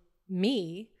in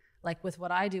me, like with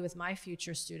what I do with my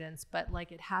future students, but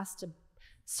like it has to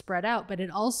spread out. But it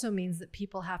also means that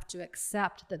people have to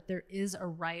accept that there is a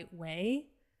right way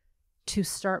to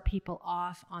start people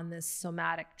off on this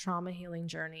somatic trauma healing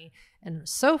journey. And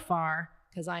so far,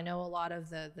 because I know a lot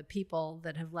of the people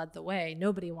that have led the way,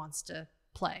 nobody wants to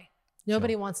play.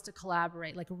 Nobody wants to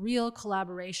collaborate, like real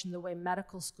collaboration, the way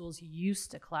medical schools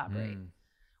used to collaborate,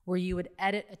 where you would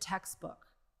edit a textbook.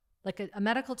 Like a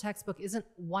medical textbook isn't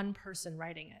one person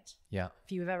writing it. Yeah.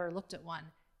 If you've ever looked at one,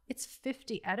 it's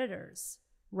 50 editors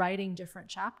writing different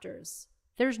chapters.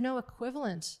 There's no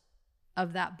equivalent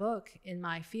of that book in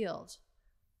my field.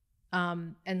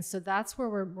 And so that's where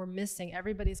we're missing.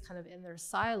 Everybody's kind of in their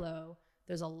silo.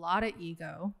 There's a lot of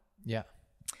ego. Yeah.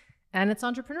 And it's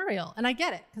entrepreneurial. And I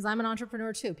get it, because I'm an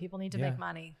entrepreneur too. People need to make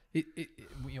money. You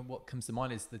know, what comes to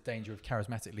mind is the danger of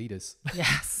charismatic leaders.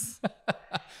 Yes.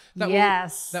 The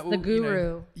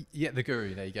guru. You know, the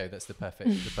guru. There you go. That's the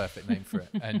perfect name for it.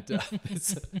 And the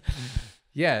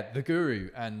guru.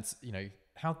 And you know,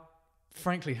 how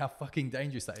fucking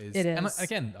dangerous that is. It is. And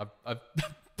again, I've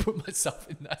put myself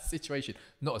in that situation,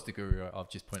 not as the guru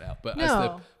I've just pointed out, but as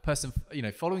the person, you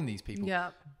know, following these people. Yeah.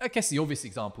 I guess the obvious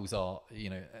examples are, you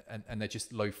know, and they're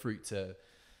just low fruit to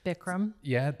Bikram.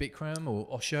 Yeah, Bikram or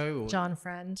Osho or John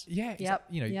Friend. Yeah.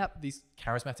 You know, these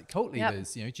charismatic cult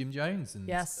leaders, you know, Jim Jones and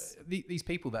these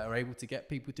people that are able to get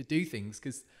people to do things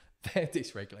because they're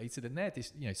dysregulated and they're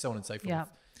you know, so on and so forth. Yeah.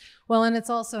 Well, and it's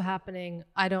also happening,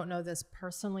 I don't know this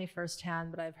personally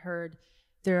firsthand, but I've heard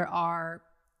there are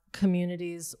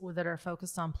communities that are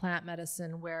focused on plant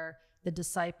medicine where the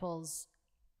disciples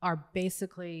are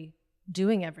basically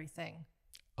doing everything.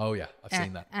 Oh yeah, I've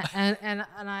seen that. And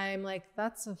I'm like,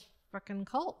 that's a freaking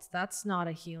cult. That's not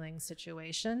a healing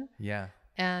situation. Yeah.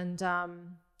 And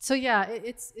so yeah,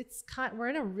 it's kind.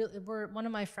 We're one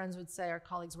of my friends would say, our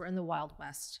colleagues, we're in the Wild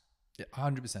West. Yeah,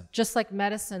 100%. Just like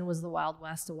medicine was the Wild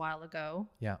West a while ago.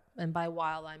 Yeah. And by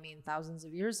while, I mean thousands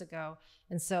of years ago.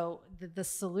 And so the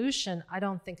solution, I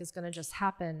don't think is going to just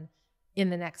happen in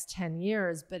the next 10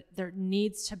 years, but there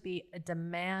needs to be a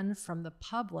demand from the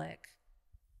public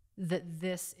that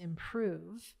this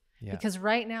improve. Yeah. Because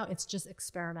right now it's just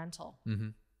experimental. Mm-hmm.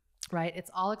 Right?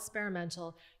 It's all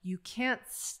experimental. You can't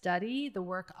study the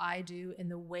work I do in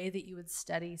the way that you would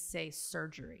study, say,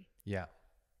 surgery. Yeah.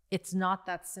 It's not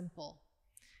that simple.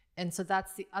 And so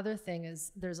that's the other thing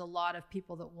is there's a lot of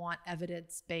people that want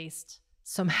evidence-based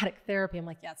somatic therapy. I'm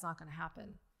like, yeah, it's not going to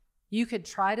happen. You could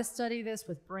try to study this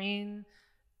with brain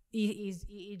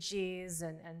EEGs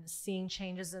and seeing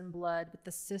changes in blood, but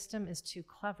the system is too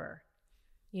clever.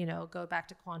 You know, go back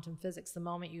to quantum physics. The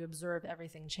moment you observe,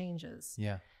 everything changes.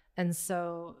 Yeah. And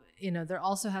so, you know, there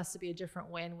also has to be a different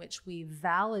way in which we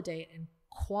validate and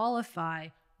qualify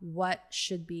what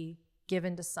should be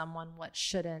given to someone, what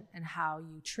shouldn't, and how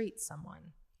you treat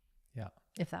someone. Yeah.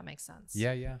 If that makes sense.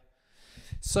 Yeah, yeah.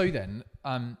 So then,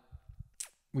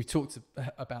 we talked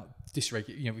about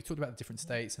dysregulation. You know, we talked about the different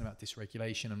states and about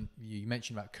dysregulation, and you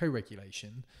mentioned about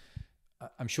co-regulation.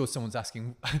 I'm sure someone's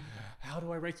asking, how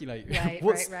do I regulate? Right,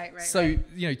 right. So,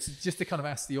 you know, just to kind of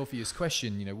ask the obvious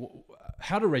question, you know,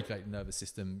 how to regulate the nervous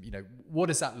system, you know, what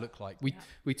does that look like?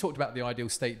 We talked about the ideal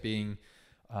state being,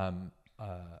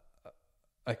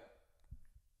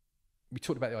 we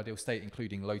talked about the ideal state,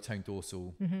 including low tone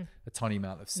dorsal, a tiny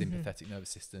amount of sympathetic nervous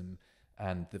system,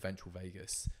 and the ventral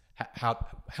vagus. How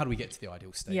do we get to the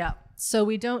ideal state? Yeah. So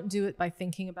we don't do it by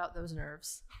thinking about those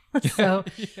nerves.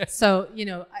 So, you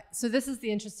know, so this is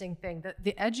the interesting thing, that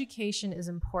the education is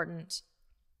important.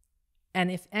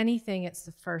 And if anything, it's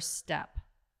the first step,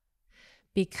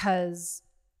 because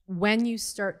when you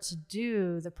start to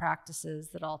do the practices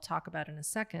that I'll talk about in a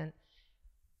second,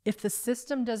 if the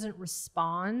system doesn't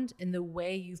respond in the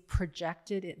way you've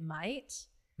projected it might,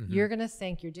 you're going to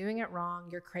think you're doing it wrong,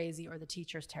 you're crazy, or the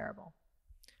teacher's terrible.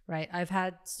 Right? I've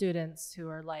had students who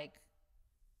are like,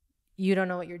 you don't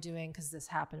know what you're doing because this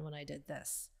happened when I did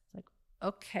this. It's like,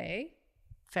 okay,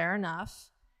 fair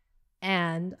enough.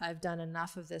 And I've done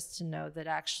enough of this to know that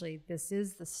actually this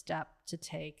is the step to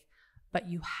take, but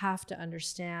you have to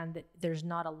understand that there's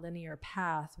not a linear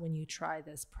path when you try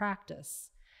this practice.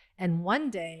 And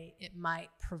one day it might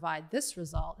provide this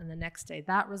result, and the next day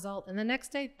that result, and the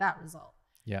next day that result.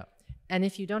 Yeah. And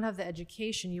if you don't have the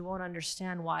education, you won't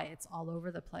understand why it's all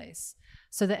over the place.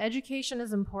 So the education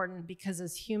is important because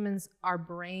as humans, our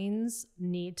brains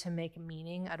need to make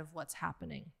meaning out of what's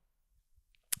happening.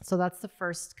 So that's the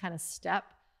first kind of step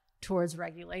towards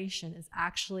regulation, is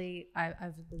actually,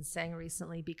 I've been saying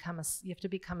recently, you have to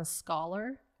become a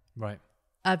scholar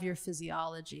of your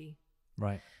physiology.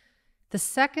 Right. The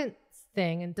second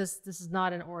thing, and this is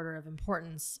not in order of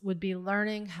importance, would be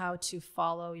learning how to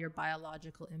follow your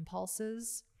biological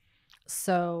impulses.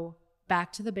 So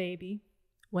back to the baby,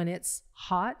 when it's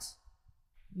hot,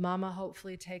 mama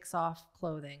hopefully takes off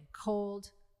clothing.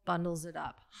 Cold, bundles it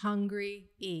up. Hungry,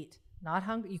 eat. Not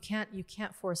hungry, you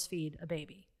can't force feed a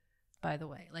baby, by the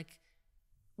way. Like,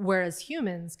 whereas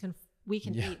humans we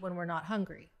can eat when we're not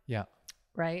hungry. Yeah.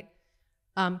 Right?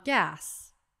 Gas.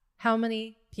 How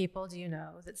many people do you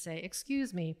know that say,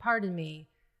 excuse me, pardon me,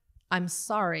 I'm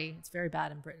sorry? It's very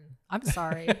bad in Britain. I'm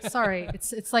sorry. Sorry.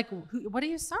 It's like, what are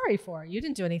you sorry for? You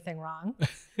didn't do anything wrong.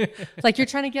 It's like you're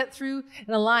trying to get through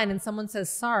in a line and someone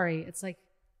says sorry. It's like,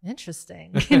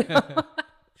 interesting. You know?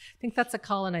 I think that's a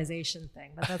colonization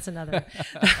thing, but that's another.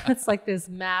 It's like this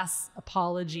mass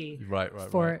apology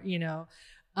for, you know.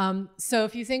 So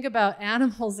if you think about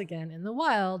animals again in the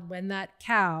wild, when that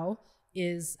cow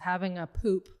is having a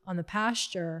poop on the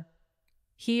pasture,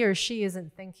 he or she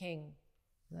isn't thinking,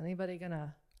 is anybody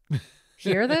gonna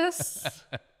hear this?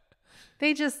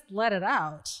 They just let it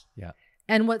out. Yeah.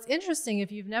 And what's interesting, if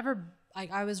you've never,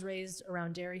 like, I was raised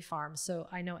around dairy farms, so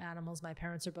I know animals. My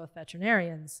parents are both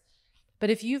veterinarians. But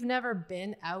if you've never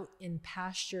been out in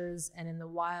pastures and in the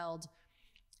wild,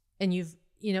 and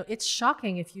it's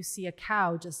shocking if you see a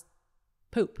cow just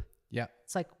poop. Yeah.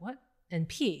 It's like, what? And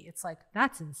pee. It's like,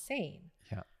 that's insane.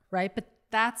 Yeah. Right? But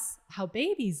that's how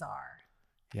babies are.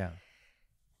 Yeah.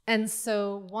 And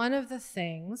so one of the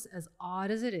things, as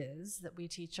odd as it is, that we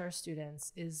teach our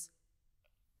students is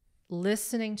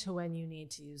listening to when you need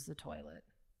to use the toilet.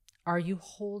 Are you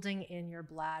holding in your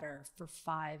bladder for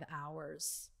 5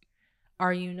 hours?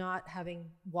 Are you not having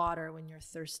water when you're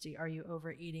thirsty? Are you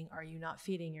overeating? Are you not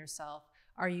feeding yourself?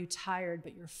 Are you tired,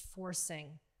 but you're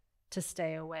forcing to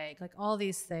stay awake? Like, all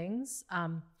these things,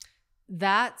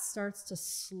 that starts to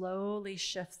slowly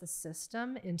shift the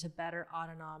system into better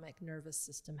autonomic nervous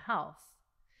system health.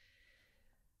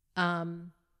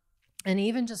 And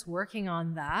even just working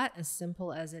on that, as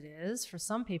simple as it is, for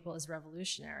some people is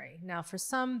revolutionary. Now, for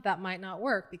some, that might not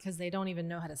work because they don't even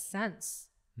know how to sense.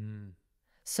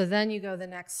 So then you go the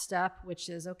next step, which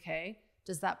is, okay,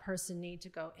 does that person need to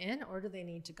go in or do they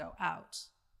need to go out?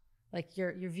 Like,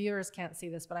 your viewers can't see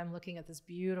this, but I'm looking at this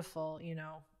beautiful,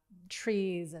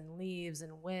 trees and leaves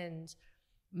and wind.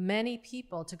 Many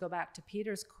people, to go back to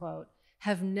Peter's quote,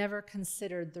 have never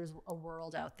considered there's a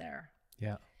world out there.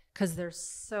 Yeah. Because they're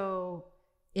so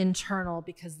internal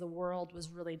because the world was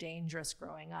really dangerous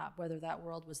growing up, whether that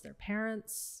world was their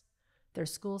parents, their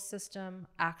school system,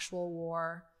 actual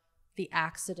war, the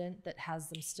accident that has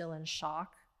them still in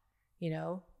shock,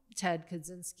 Ted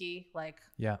Kaczynski,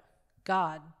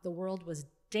 God, the world was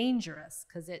dangerous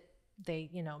because they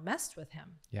messed with him.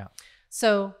 Yeah.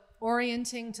 So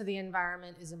orienting to the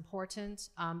environment is important.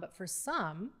 But for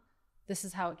some, this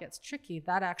is how it gets tricky.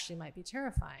 That actually might be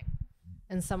terrifying.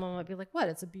 And someone might be like, what?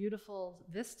 It's a beautiful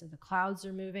vista. The clouds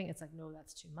are moving. It's like, no,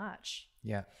 that's too much.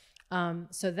 Yeah.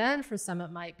 So then for some,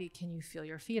 it might be, can you feel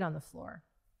your feet on the floor?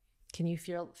 Can you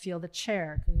feel the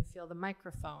chair? Can you feel the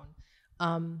microphone?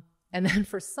 And then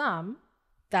for some,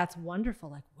 that's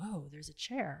wonderful. Like, whoa, there's a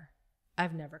chair.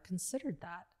 I've never considered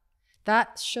that.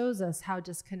 That shows us how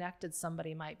disconnected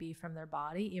somebody might be from their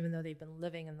body, even though they've been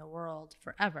living in the world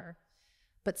forever.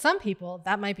 But some people,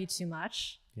 that might be too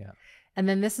much. Yeah. And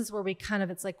then this is where we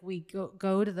it's like we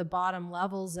go to the bottom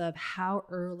levels of how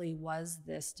early was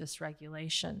this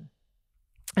dysregulation?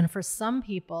 And for some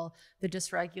people, the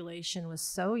dysregulation was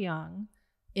so young,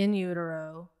 in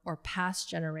utero or past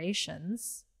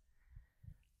generations,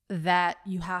 that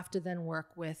you have to then work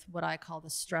with what I call the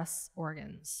stress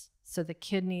organs. So the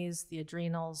kidneys, the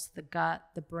adrenals, the gut,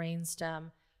 the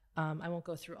brainstem. I won't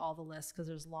go through all the lists because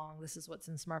there's long. This is what's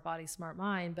in Smart Body, Smart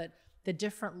Mind. But the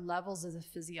different levels of the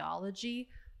physiology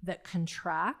that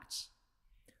contract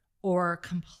or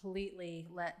completely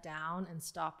let down and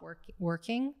stop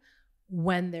working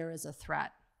when there is a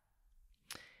threat.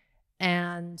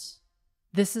 And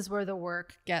this is where the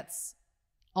work gets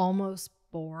almost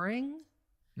boring.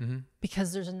 Mm-hmm.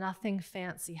 Because there's nothing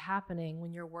fancy happening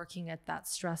when you're working at that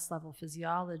stress level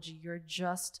physiology. You're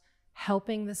just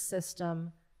helping the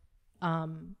system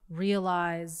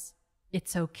realize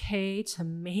it's okay to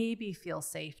maybe feel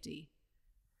safety.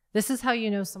 This is how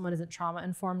you know someone isn't trauma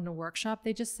informed in a workshop.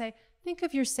 They just say, think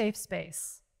of your safe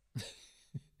space.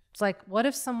 It's like, what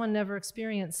if someone never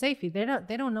experienced safety? They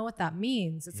don't know what that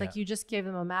means. It's like you just gave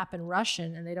them a map in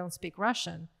Russian and they don't speak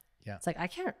Russian. Yeah. It's like, I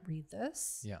can't read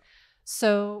this. Yeah.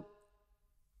 So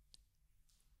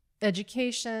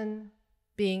education,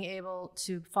 being able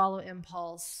to follow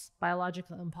impulse,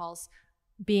 biological impulse,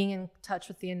 being in touch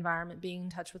with the environment, being in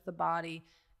touch with the body,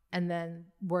 and then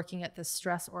working at the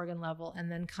stress organ level.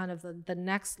 And then kind of the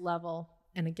next level,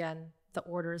 and again, the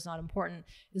order is not important,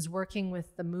 is working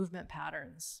with the movement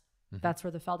patterns. Mm-hmm. That's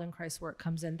where the Feldenkrais work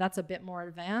comes in. That's a bit more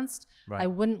advanced. Right. I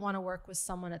wouldn't want to work with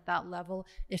someone at that level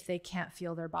if they can't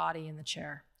feel their body in the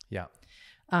chair. Yeah.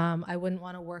 I wouldn't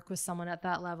want to work with someone at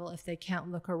that level if they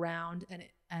can't look around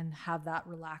and have that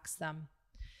relax them.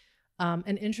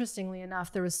 And interestingly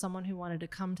enough, there was someone who wanted to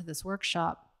come to this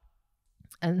workshop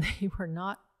and they were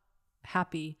not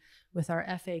happy with our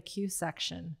FAQ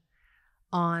section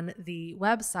on the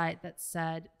website that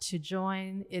said, to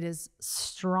join, it is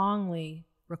strongly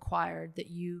required that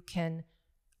you can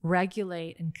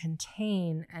regulate and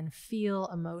contain and feel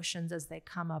emotions as they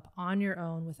come up on your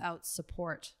own without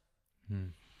support.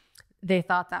 They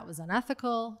thought that was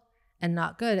unethical and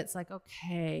not good. It's like,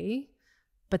 okay,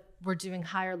 but we're doing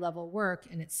higher level work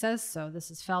and it says so. This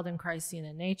is Feldenkraisian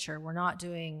in nature. We're not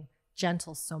doing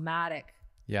gentle somatic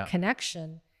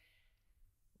connection.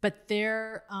 But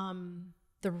the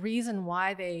reason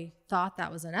why they thought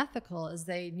that was unethical is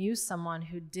they knew someone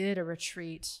who did a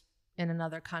retreat in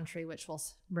another country, which will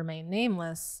remain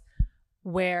nameless,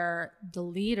 where the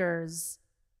leaders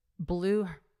blew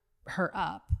her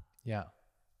up. Yeah.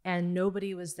 And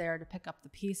nobody was there to pick up the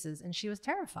pieces. And she was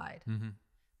terrified. Mm-hmm.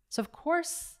 So of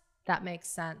course that makes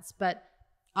sense. But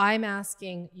I'm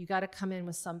asking, you got to come in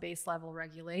with some base level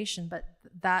regulation. But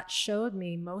that showed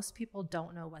me most people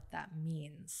don't know what that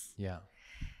means. Yeah.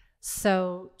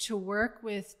 So to work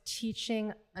with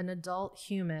teaching an adult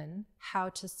human how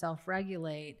to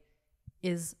self-regulate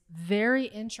is very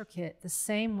intricate, the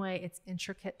same way it's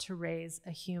intricate to raise a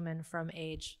human from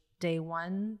day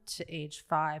 1 to age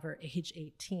 5 or age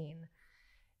 18.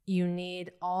 You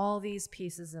need all these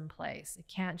pieces in place. It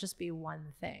can't just be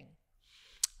one thing.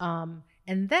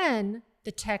 And then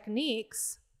the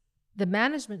techniques, the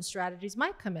management strategies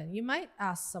might come in. You might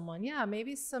ask someone,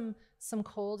 maybe some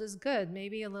cold is good.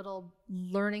 Maybe a little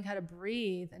learning how to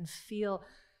breathe and feel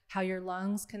how your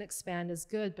lungs can expand is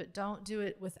good, but don't do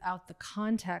it without the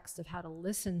context of how to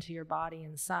listen to your body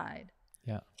inside.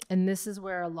 Yeah. And this is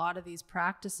where a lot of these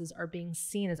practices are being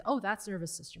seen as, oh, that's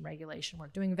nervous system regulation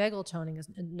work. Doing vagal toning is,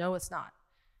 no, it's not.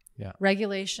 Yeah.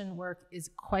 Regulation work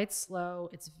is quite slow.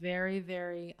 It's very,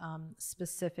 very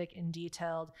specific and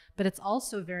detailed, but it's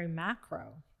also very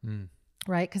macro,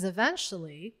 right? Because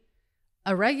eventually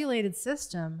a regulated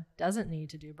system doesn't need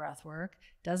to do breath work,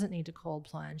 doesn't need to cold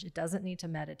plunge. It doesn't need to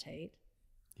meditate.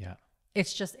 Yeah.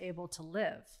 It's just able to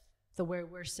live the way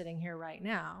we're sitting here right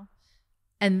now.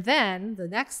 And then the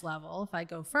next level, if I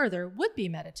go further, would be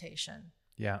meditation.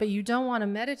 Yeah. But you don't want to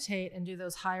meditate and do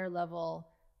those higher level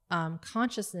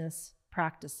consciousness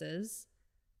practices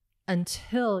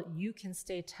until you can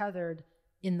stay tethered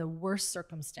in the worst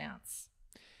circumstance.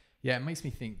 Yeah, it makes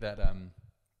me think that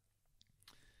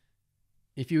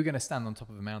if you were going to stand on top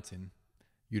of a mountain,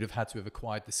 you'd have had to have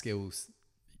acquired the skills.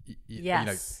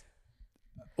 Yes.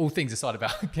 All things aside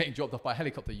about getting dropped off by a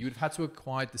helicopter, you would have had to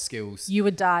acquire the skills. You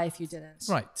would die if you didn't.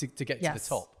 Right, to get to the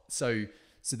top. So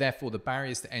therefore, the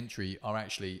barriers to entry are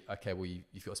actually, okay, well,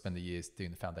 you've got to spend the years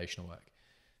doing the foundational work.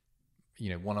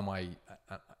 One of my,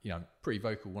 I'm pretty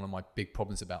vocal, one of my big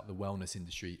problems about the wellness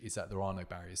industry is that there are no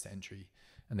barriers to entry,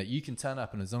 and that you can turn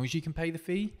up, and as long as you can pay the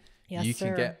fee, you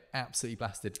can get absolutely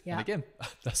blasted. Yeah. And again,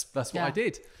 that's what I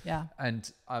did. Yeah.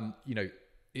 And,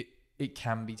 it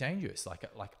can be dangerous. Like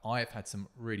I've had some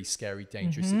really scary,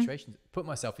 dangerous situations, put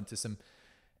myself into some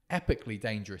epically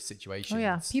dangerous situations. Oh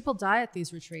yeah. People die at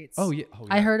these retreats. Oh yeah.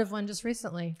 I heard of one just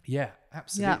recently. Yeah,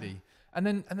 absolutely. Yeah. And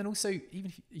then also,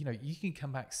 even if, you can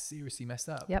come back seriously messed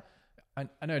up. Yep. I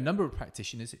know a number of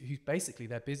practitioners who basically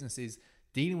their business is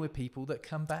dealing with people that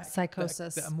come back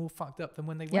psychosis that are more fucked up than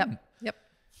when they went. Yep.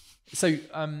 So,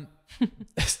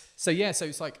 so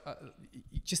it's like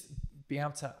you just be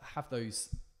able to have those.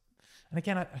 And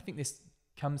again, I think this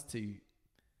comes to,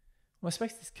 well, I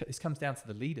suppose this comes down to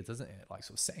the leader, doesn't it? Like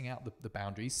sort of setting out the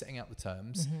boundaries, setting out the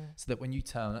terms, so that when you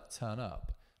turn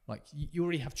up, like you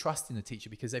already have trust in the teacher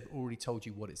because they've already told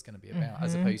you what it's going to be about,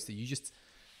 as opposed to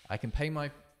I can pay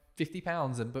my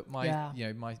 £50 and book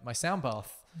my, my sound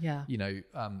bath, tonight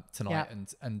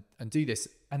and do this.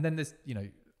 And then there's,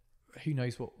 who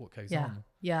knows what goes on.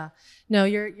 Yeah. No,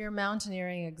 your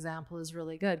mountaineering example is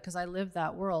really good because I lived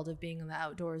that world of being in the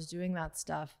outdoors, doing that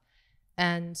stuff.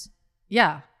 And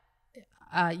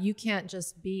you can't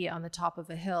just be on the top of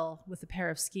a hill with a pair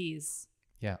of skis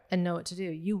and know what to do.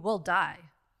 You will die.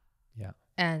 Yeah.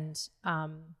 And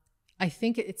I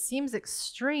think it seems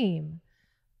extreme,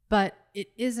 but it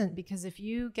isn't, because if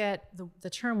you get the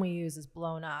term we use is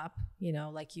blown up,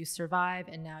 like you survive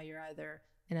and now you're either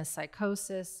in a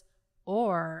psychosis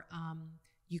or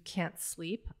you can't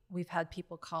sleep. We've had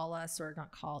people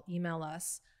email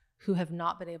us who have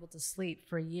not been able to sleep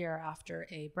for a year after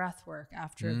a breath work,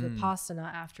 after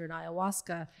Vipassana, after an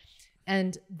ayahuasca.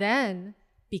 And then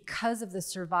because of the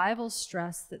survival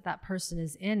stress that person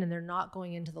is in, and they're not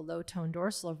going into the low tone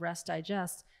dorsal of rest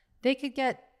digest, they could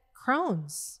get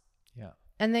Crohn's. Yeah.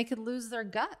 And they could lose their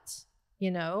gut,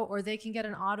 or they can get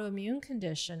an autoimmune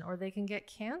condition, or they can get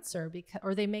cancer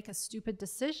or they make a stupid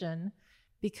decision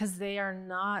because they are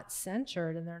not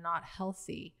centered and they're not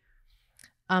healthy.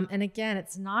 And again,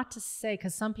 it's not to say,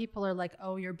 because some people are like,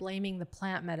 oh, you're blaming the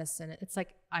plant medicine. It's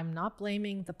like, I'm not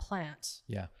blaming the plant.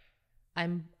 Yeah.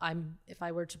 If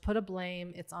I were to put a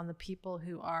blame, it's on the people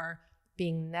who are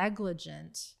being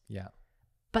negligent. Yeah.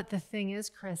 But the thing is,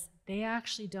 Chris, they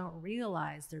actually don't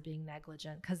realize they're being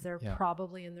negligent because they're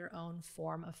probably in their own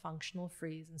form of functional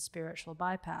freeze and spiritual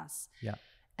bypass. Yeah.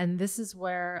 And this is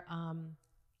where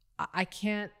I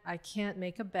can't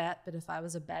make a bet, but if I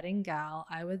was a betting gal,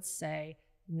 I would say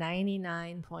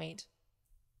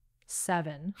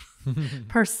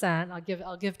 99.7%.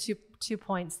 I'll give 2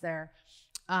 points there.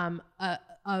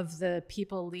 Of the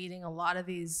people leading a lot of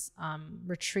these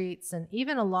retreats and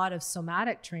even a lot of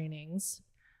somatic trainings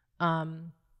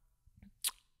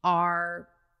are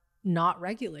not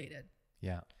regulated.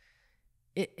 Yeah.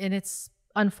 And it's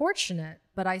unfortunate,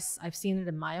 but I've seen it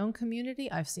in my own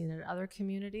community. I've seen it in other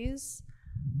communities.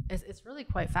 It's really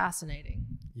quite fascinating.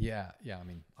 Yeah. Yeah. I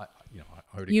mean, I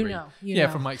would agree. You know.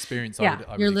 From my experience, I would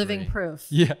you're agree. living proof.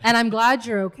 Yeah. And I'm glad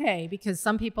you're okay, because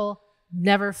some people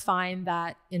never find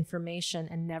that information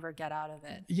and never get out of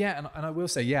it. Yeah. And I will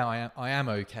say, I am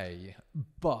okay.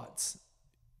 But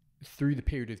through the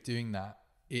period of doing that,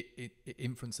 it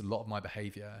influenced a lot of my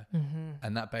behavior,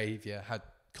 and that behavior had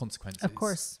consequences. Of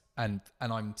course. And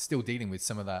I'm still dealing with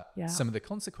some of that, some of the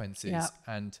consequences. Yeah.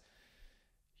 And,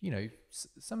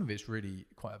 some of it's really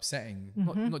quite upsetting,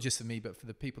 not just for me, but for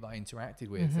the people that I interacted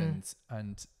with.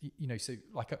 And so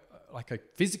like I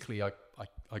physically, I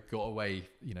got away,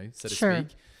 so to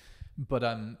speak, but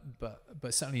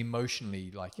certainly emotionally,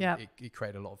 like it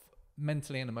created a lot of,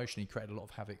 mentally and emotionally created a lot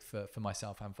of havoc for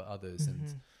myself and for others.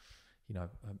 And,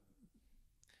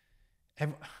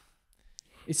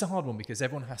 it's a hard one because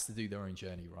everyone has to do their own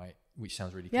journey, right? Which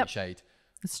sounds really cliched.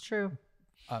 It's true.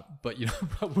 But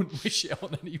I wouldn't wish it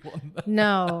on anyone.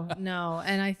 No.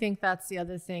 And I think that's the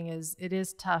other thing is it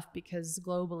is tough because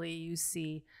globally you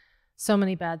see so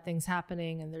many bad things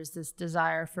happening, and there's this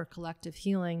desire for collective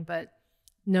healing. But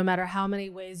no matter how many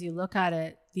ways you look at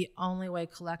it, the only way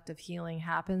collective healing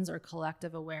happens, or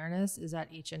collective awareness, is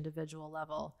at each individual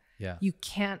level. Yeah. You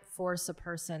can't force a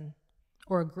person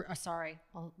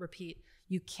I'll repeat.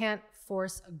 You can't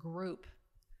force a group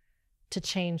to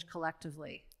change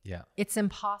collectively. Yeah. It's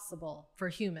impossible for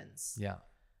humans. Yeah.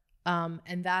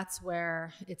 And that's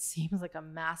where it seems like a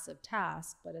massive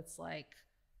task, but it's like,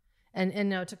 and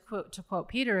no, to quote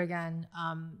Peter again,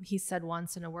 he said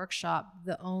once in a workshop,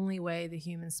 the only way the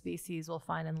human species will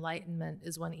find enlightenment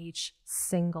is when each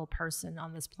single person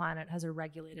on this planet has a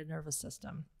regulated nervous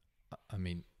system. I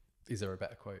mean, is there a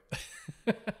better quote?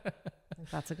 I think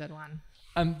that's a good one.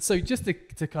 So just to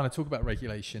kind of talk about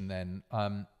regulation then,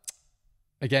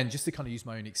 again, just to kind of use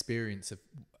my own experience of,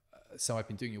 so I've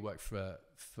been doing your work for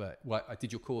well, I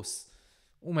did your course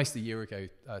almost a year ago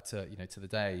to the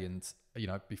day, and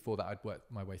before that I'd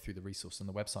worked my way through the resource on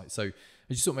the website. So I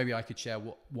just thought maybe I could share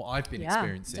what I've been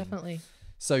experiencing. Definitely.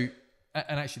 So,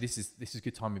 and actually this is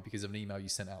good timing because of an email you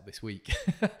sent out this week.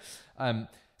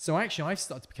 So actually I've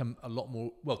started to become a lot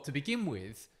more, well, to begin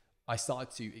with, I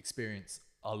started to experience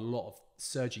a lot of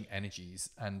surging energies,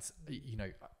 and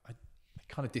I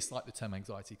kind of dislike the term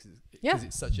anxiety because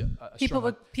it's such a people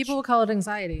would call it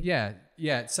anxiety.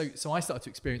 Yeah. So I started to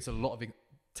experience a lot of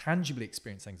tangibly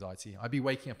experience anxiety. I'd be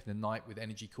waking up in the night with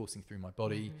energy coursing through my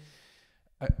body.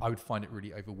 I would find it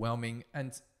really overwhelming.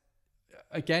 And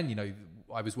again,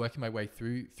 I was working my way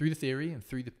through the theory and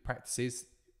through the practices,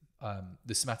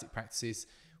 the somatic practices,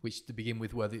 which to begin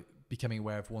with were becoming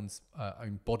aware of one's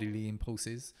own bodily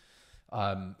impulses,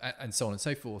 and so on and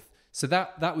so forth. So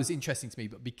that was interesting to me.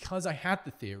 But because I had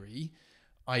the theory,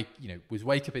 I was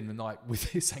wake up in the night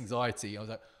with this anxiety. I was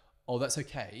like, oh, that's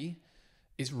okay.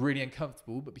 It's really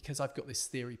uncomfortable, but because I've got this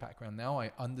theory background now,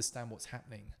 I understand what's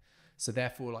happening. So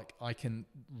therefore, like, I can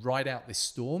ride out this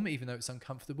storm, even though it's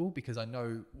uncomfortable, because I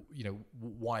know,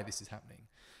 why this is happening.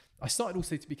 I started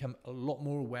also to become a lot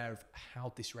more aware of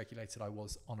how dysregulated I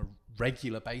was on a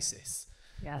regular basis.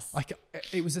 Yes. Like,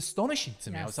 it was astonishing to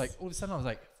me. Yes. I was like, all of a sudden I was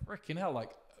like, freaking hell, like,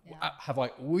 have I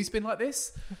always been like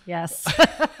this? Yes.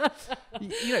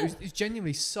 It's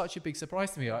genuinely such a big surprise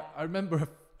to me. I remember,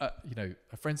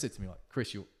 a friend said to me, like,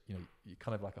 Chris, you're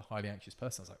kind of like a highly anxious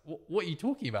person. I was like, what are you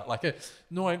talking about? Like,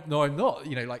 no, I'm not,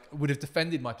 like, would have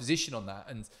defended my position on that.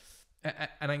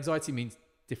 And anxiety means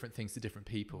different things to different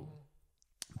people.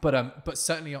 But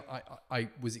certainly I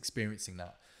was experiencing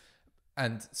that.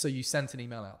 And so you sent an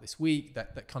email out this week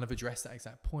that kind of addressed that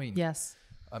exact point. Yes.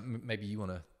 Maybe you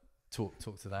want to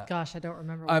talk to that. Gosh, I don't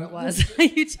remember what it was.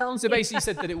 You tell me. So basically you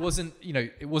said that it wasn't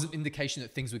indication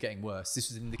that things were getting worse. This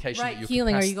was an indication that your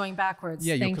healing. Are you going backwards?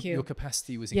 Yeah, Thank you. Your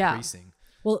capacity was increasing.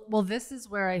 Well, this is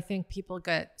where I think people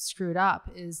get screwed up,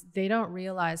 is they don't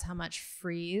realize how much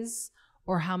freeze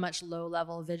or how much low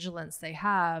level vigilance they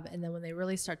have. And then when they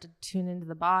really start to tune into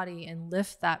the body and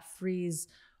lift that freeze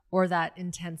or that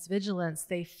intense vigilance,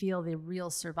 they feel the real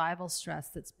survival stress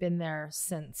that's been there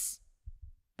since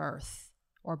birth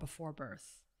or before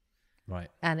birth. Right.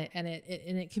 And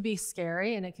it can be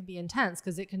scary and it can be intense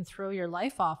because it can throw your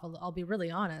life off. I'll be really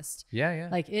honest. Yeah.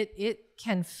 Like it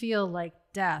can feel like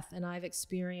death. And I've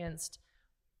experienced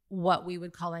what we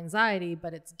would call anxiety,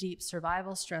 but it's deep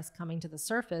survival stress coming to the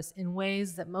surface in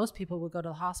ways that most people would go to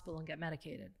the hospital and get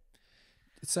medicated.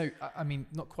 So, I mean,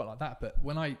 not quite like that, but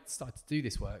when I started to do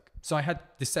this work, so I had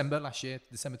December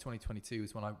 2022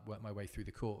 is when I worked my way through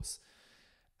the course.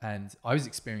 And I was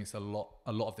experiencing a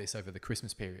lot of this over the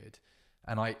Christmas period.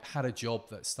 And I had a job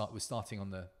that was starting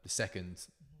on the second,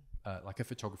 like a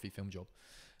photography film job.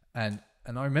 And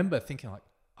I remember thinking, like,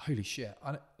 holy shit,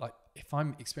 if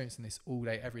I'm experiencing this all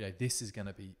day, every day, this is going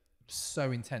to be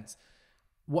so intense.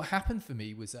 What happened for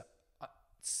me was that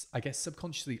I guess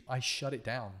subconsciously I shut it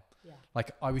down. Yeah.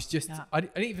 Like I was just,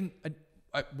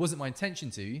 I wasn't my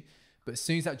intention to, but as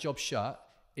soon as that job shut,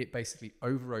 it basically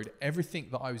overrode everything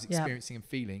that I was experiencing and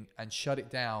feeling and shut it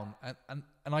down. And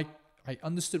I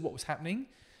understood what was happening.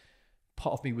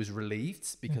 Part of me was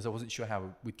relieved because I wasn't sure how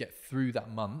we'd get through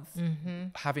that month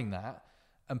having that.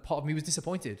 And part of me was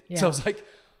disappointed. Yeah. So I was like,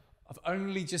 I've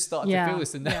only just started to feel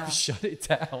this and now shut it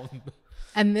down.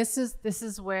 And this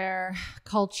is where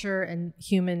culture and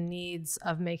human needs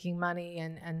of making money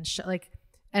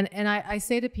and I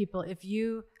say to people, if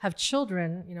you have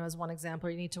children, as one example,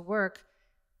 you need to work,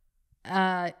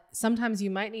 sometimes you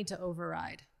might need to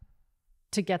override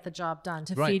to get the job done,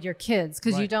 to feed your kids,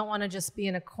 because you don't want to just be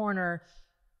in a corner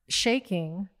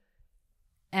shaking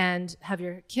and have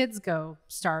your kids go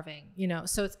starving,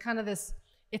 So it's kind of this,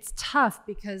 it's tough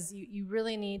because you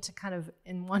really need to kind of,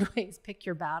 in one way, pick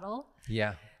your battle.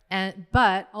 Yeah.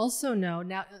 But also know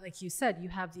now, like you said, you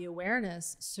have the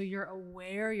awareness. So you're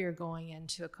aware you're going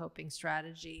into a coping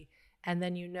strategy, and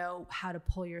then you know how to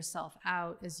pull yourself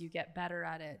out as you get better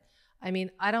at it. I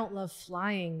mean, I don't love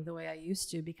flying the way I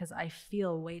used to because I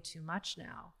feel way too much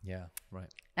now. Yeah,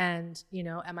 right. And, you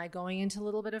know, am I going into a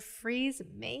little bit of freeze?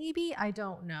 Maybe, I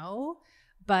don't know.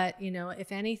 But, you know,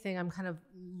 if anything, I'm kind of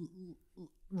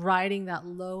riding that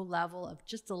low level of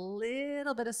just a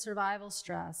little bit of survival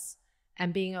stress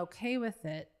and being okay with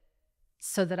it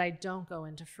so that I don't go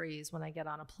into freeze when I get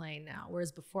on a plane now.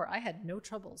 Whereas before I had no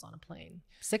troubles on a plane.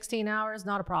 16 hours,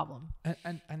 not a problem.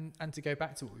 And to go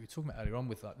back to what we were talking about earlier on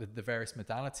with like the various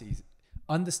modalities,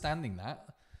 understanding that,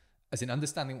 as in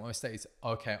understanding what my state is,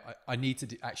 okay, I need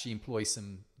to actually employ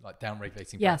some like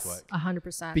down-regulating breath work. Yes,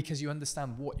 100%. Because you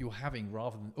understand what you're having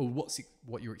rather than, or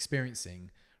what you're experiencing,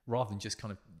 rather than just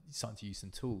kind of starting to use some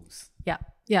tools. Yeah.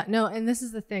 Yeah. No, and this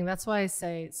is the thing. That's why I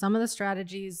say some of the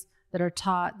strategies that are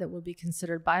taught that would be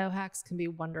considered biohacks can be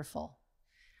wonderful,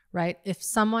 right? If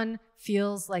someone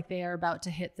feels like they are about to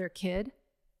hit their kid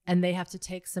and they have to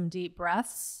take some deep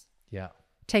breaths,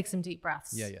 take some deep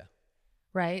breaths. Yeah.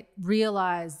 Right?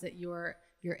 Realize that your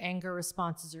anger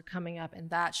responses are coming up, and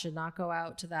that should not go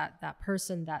out to that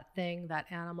person, that thing, that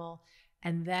animal,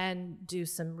 and then do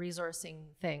some resourcing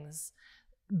things.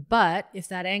 But if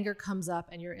that anger comes up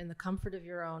and you're in the comfort of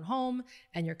your own home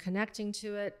and you're connecting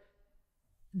to it,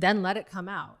 then let it come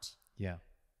out. Yeah.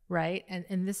 Right?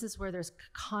 And this is where there's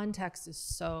context is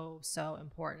so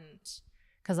important,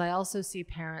 because I also see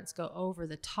parents go over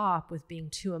the top with being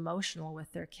too emotional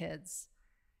with their kids.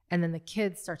 And then the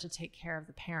kids start to take care of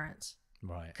the parent.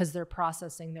 Right. Because they're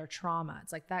processing their trauma.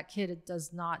 It's like that kid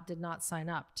did not sign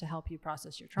up to help you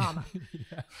process your trauma.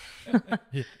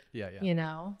 Yeah. You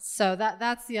know? So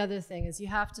that's the other thing is you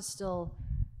have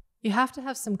to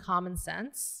have some common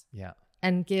sense. Yeah.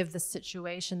 And give the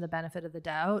situation the benefit of the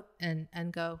doubt and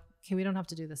go, okay, we don't have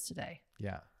to do this today.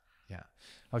 Yeah. Yeah.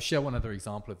 I'll share one other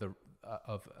example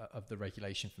of the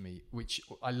regulation for me, which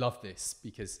I love this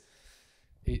because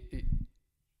it's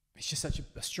just such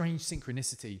a strange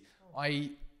synchronicity.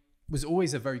 I was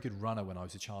always a very good runner when I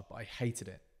was a child, but I hated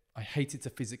it. I hated to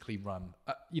physically run.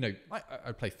 You know,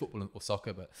 I play football or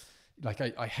soccer, but like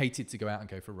I hated to go out and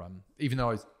go for a run, even though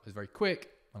I was very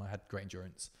quick and I had great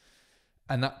endurance.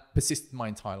 And that persisted my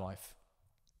entire life.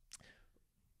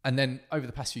 And then over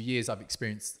the past few years, I've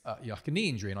experienced like a knee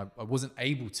injury, and I wasn't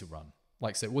able to run.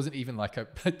 Like, so it wasn't even like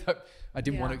I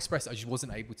didn't want to express it. I just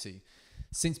wasn't able to.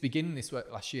 Since beginning this work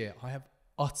last year, I have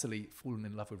utterly fallen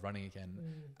in love with running again.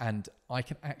 And I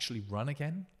can actually run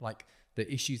again. Like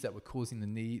the issues that were causing the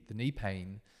knee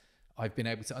pain, I've been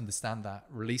able to understand that,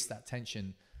 release that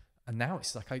tension. And now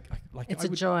it's like, it's a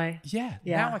joy. Yeah.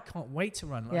 Now I can't wait to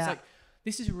run. It's like,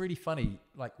 this is really funny.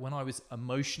 Like when I was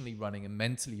emotionally running and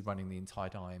mentally running the entire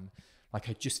time, like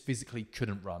I just physically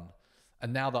couldn't run.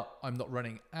 And now that I'm not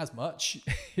running as much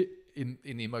in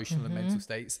the emotional and mental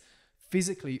states,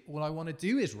 physically, all I want to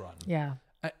do is run. Yeah.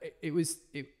 It was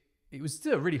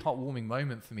still a really heartwarming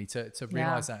moment for me to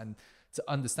realize that and to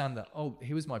understand that, oh,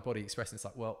 here was my body expressing. It's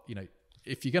like, well, you know,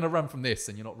 if you're going to run from this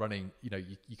and you're not running, you know,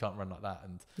 you can't run like that.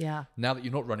 And now that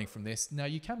you're not running from this, now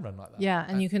you can run like that. Yeah.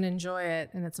 And you can enjoy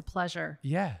it and it's a pleasure.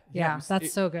 Yeah.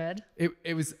 That's so good.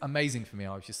 It was amazing for me.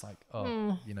 I was just like,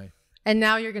 oh, you know. And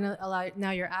now you're going to now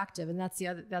you're active. And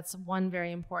that's one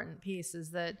very important piece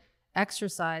is that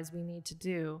exercise we need to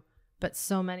do. But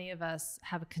so many of us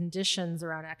have conditions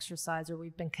around exercise, or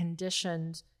we've been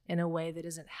conditioned in a way that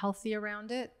isn't healthy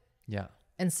around it. Yeah.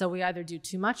 And so we either do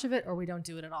too much of it or we don't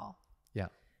do it at all. Yeah.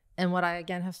 And what I,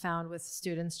 again, have found with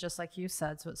students, just like you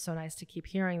said, so it's so nice to keep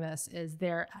hearing this, is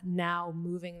they're now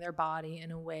moving their body in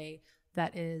a way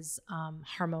that is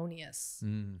harmonious.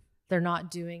 They're not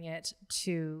doing it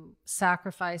to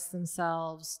sacrifice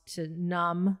themselves, to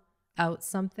numb out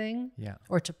something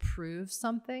or to prove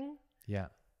something. Yeah.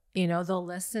 You know, they'll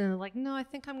listen and they're like, no, I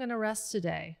think I'm going to rest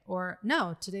today. Or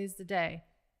no, today's the day.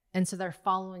 And so they're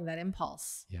following that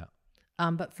impulse. Yeah.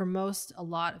 But for most, a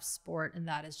lot of sport and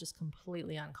that is just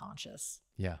completely unconscious.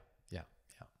 Yeah. Yeah.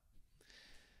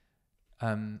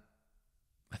 Yeah.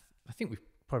 I think we've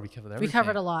probably covered everything. We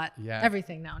covered a lot. Yeah.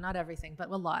 Everything now, not everything, but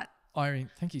a lot. Irene,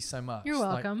 thank you so much. You're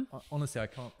welcome. Like, honestly, I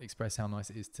can't express how nice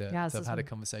it is to have had a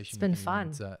conversation. It's been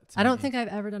fun. I don't think I've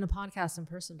ever done a podcast in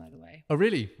person, by the way. Oh,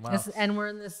 really? Wow. And we're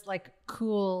in this like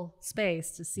cool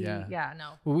space to see. Yeah,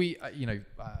 no. Well, we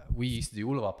used to do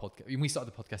all of our podcasts. We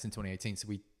started the podcast in 2018, so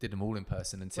we did them all in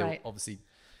person until obviously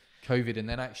COVID. And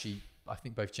then actually, I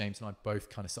think both James and I both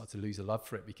kind of started to lose a love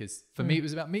for it because for me, it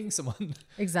was about meeting someone.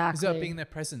 Exactly. It was about being in their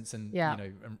presence and, you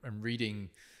know, and reading.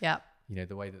 Yeah. you know,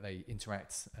 the way that they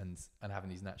interact and having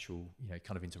these natural, you know,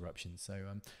 kind of interruptions.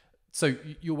 So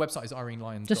your website is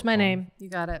irenelyon.com. Just my name. You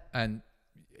got it. And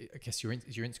I guess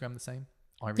is your Instagram the same?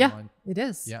 Irene yeah, Lyon? it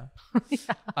is. Yeah.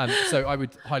 Yeah. So I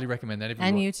would highly recommend that.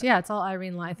 And you too. Yeah, it's all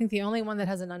Irene Lyon. I think the only one that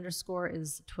has an underscore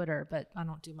is Twitter, but I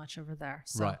don't do much over there.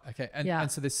 So. Right. Okay.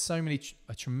 And so there's so many,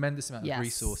 a tremendous amount of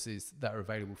resources that are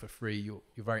available for free. You're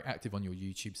very active on your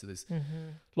YouTube. So there's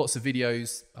lots of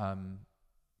videos,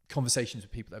 conversations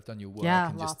with people that have done your work. Yeah,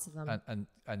 and lots of them.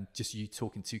 And just you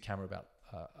talking to camera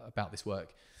about this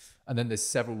work. And then there's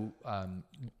several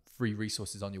free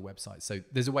resources on your website. So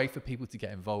there's a way for people to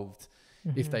get involved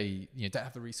if they don't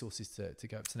have the resources to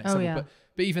go up to the next level. Yeah.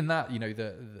 But even that,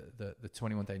 the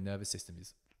 21-day nervous system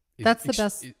is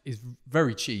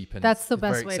very cheap and that's the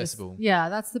best very way accessible.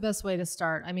 That's the best way to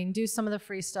start. I mean, do some of the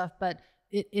free stuff, but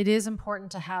it is important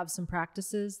to have some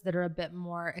practices that are a bit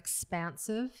more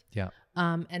expansive. Yeah.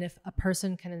 And if a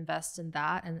person can invest in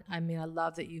that, and I mean, I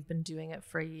love that you've been doing it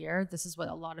for a year. This is what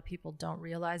a lot of people don't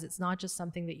realize. It's not just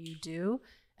something that you do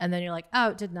and then you're like, oh,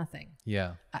 it did nothing.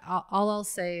 Yeah. All I'll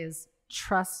say is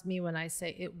trust me when I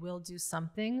say it will do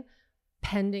something.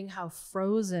 Pending how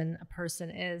frozen a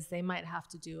person is, they might have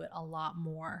to do it a lot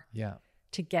more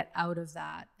to get out of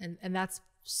that. And that's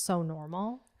so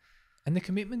normal. And the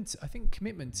commitment, I think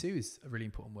commitment too is a really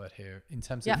important word here in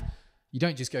terms of you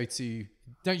don't just do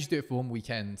it for one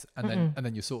weekend and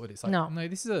then you're sorted. It's like, no,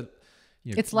 this is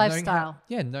it's lifestyle.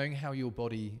 Knowing how your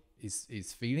body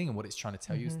is feeling and what it's trying to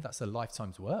tell you, that's a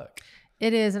lifetime's work.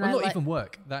 It is. And not even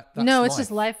work. That's no, it's life.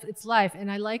 just life. It's life.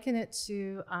 And I liken it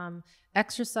to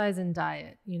exercise and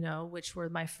diet, which were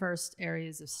my first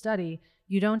areas of study.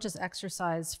 You don't just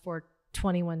exercise for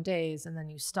 21 days and then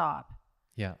you stop.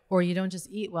 Yeah. Or you don't just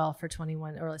eat well for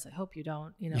 21, or at least I hope you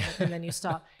don't, and then you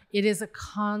stop. It is a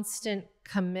constant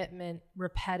commitment,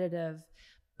 repetitive.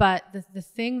 But the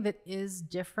thing that is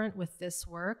different with this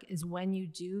work is when you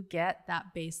do get that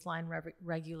baseline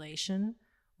regulation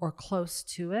or close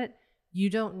to it, you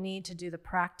don't need to do the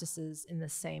practices in the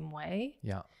same way.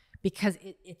 Yeah. Because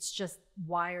it's just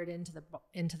wired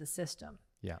into the system.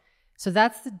 Yeah. So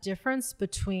that's the difference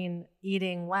between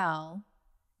eating well.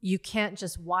 You can't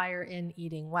just wire in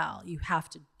eating well. You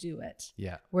have to do it.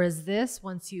 Yeah. Whereas this,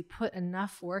 once you put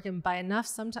enough work, and by enough,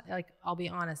 sometimes, like, I'll be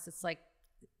honest, it's like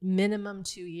minimum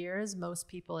 2 years. Most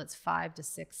people, it's 5 to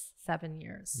 6, 7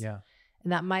 years. Yeah.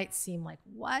 And that might seem like,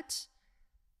 what?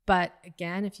 But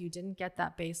again, if you didn't get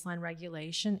that baseline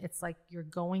regulation, it's like you're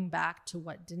going back to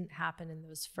what didn't happen in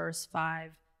those first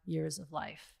 5 years of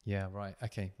life. Yeah. Right.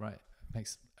 Okay. Right.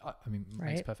 Makes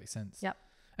perfect sense. Yep.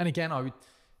 And again, I would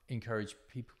encourage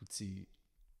people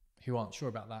who aren't sure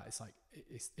about that. It's like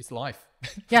it's life.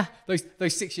 Yeah. those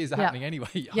 6 years are happening anyway.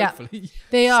 Yeah. Hopefully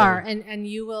they are, and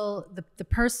you will. The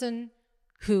person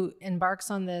who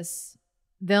embarks on this,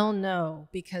 they'll know,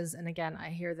 because, and again, I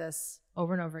hear this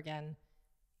over and over again.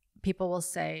 People will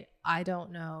say, "I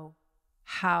don't know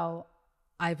how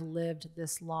I've lived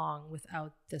this long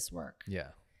without this work." Yeah.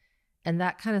 And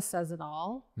that kind of says it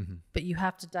all, but you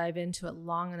have to dive into it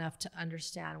long enough to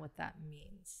understand what that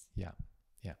means. Yeah.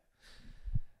 Yeah.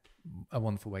 A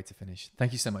wonderful way to finish.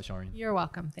 Thank you so much, Irene. You're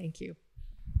welcome. Thank you.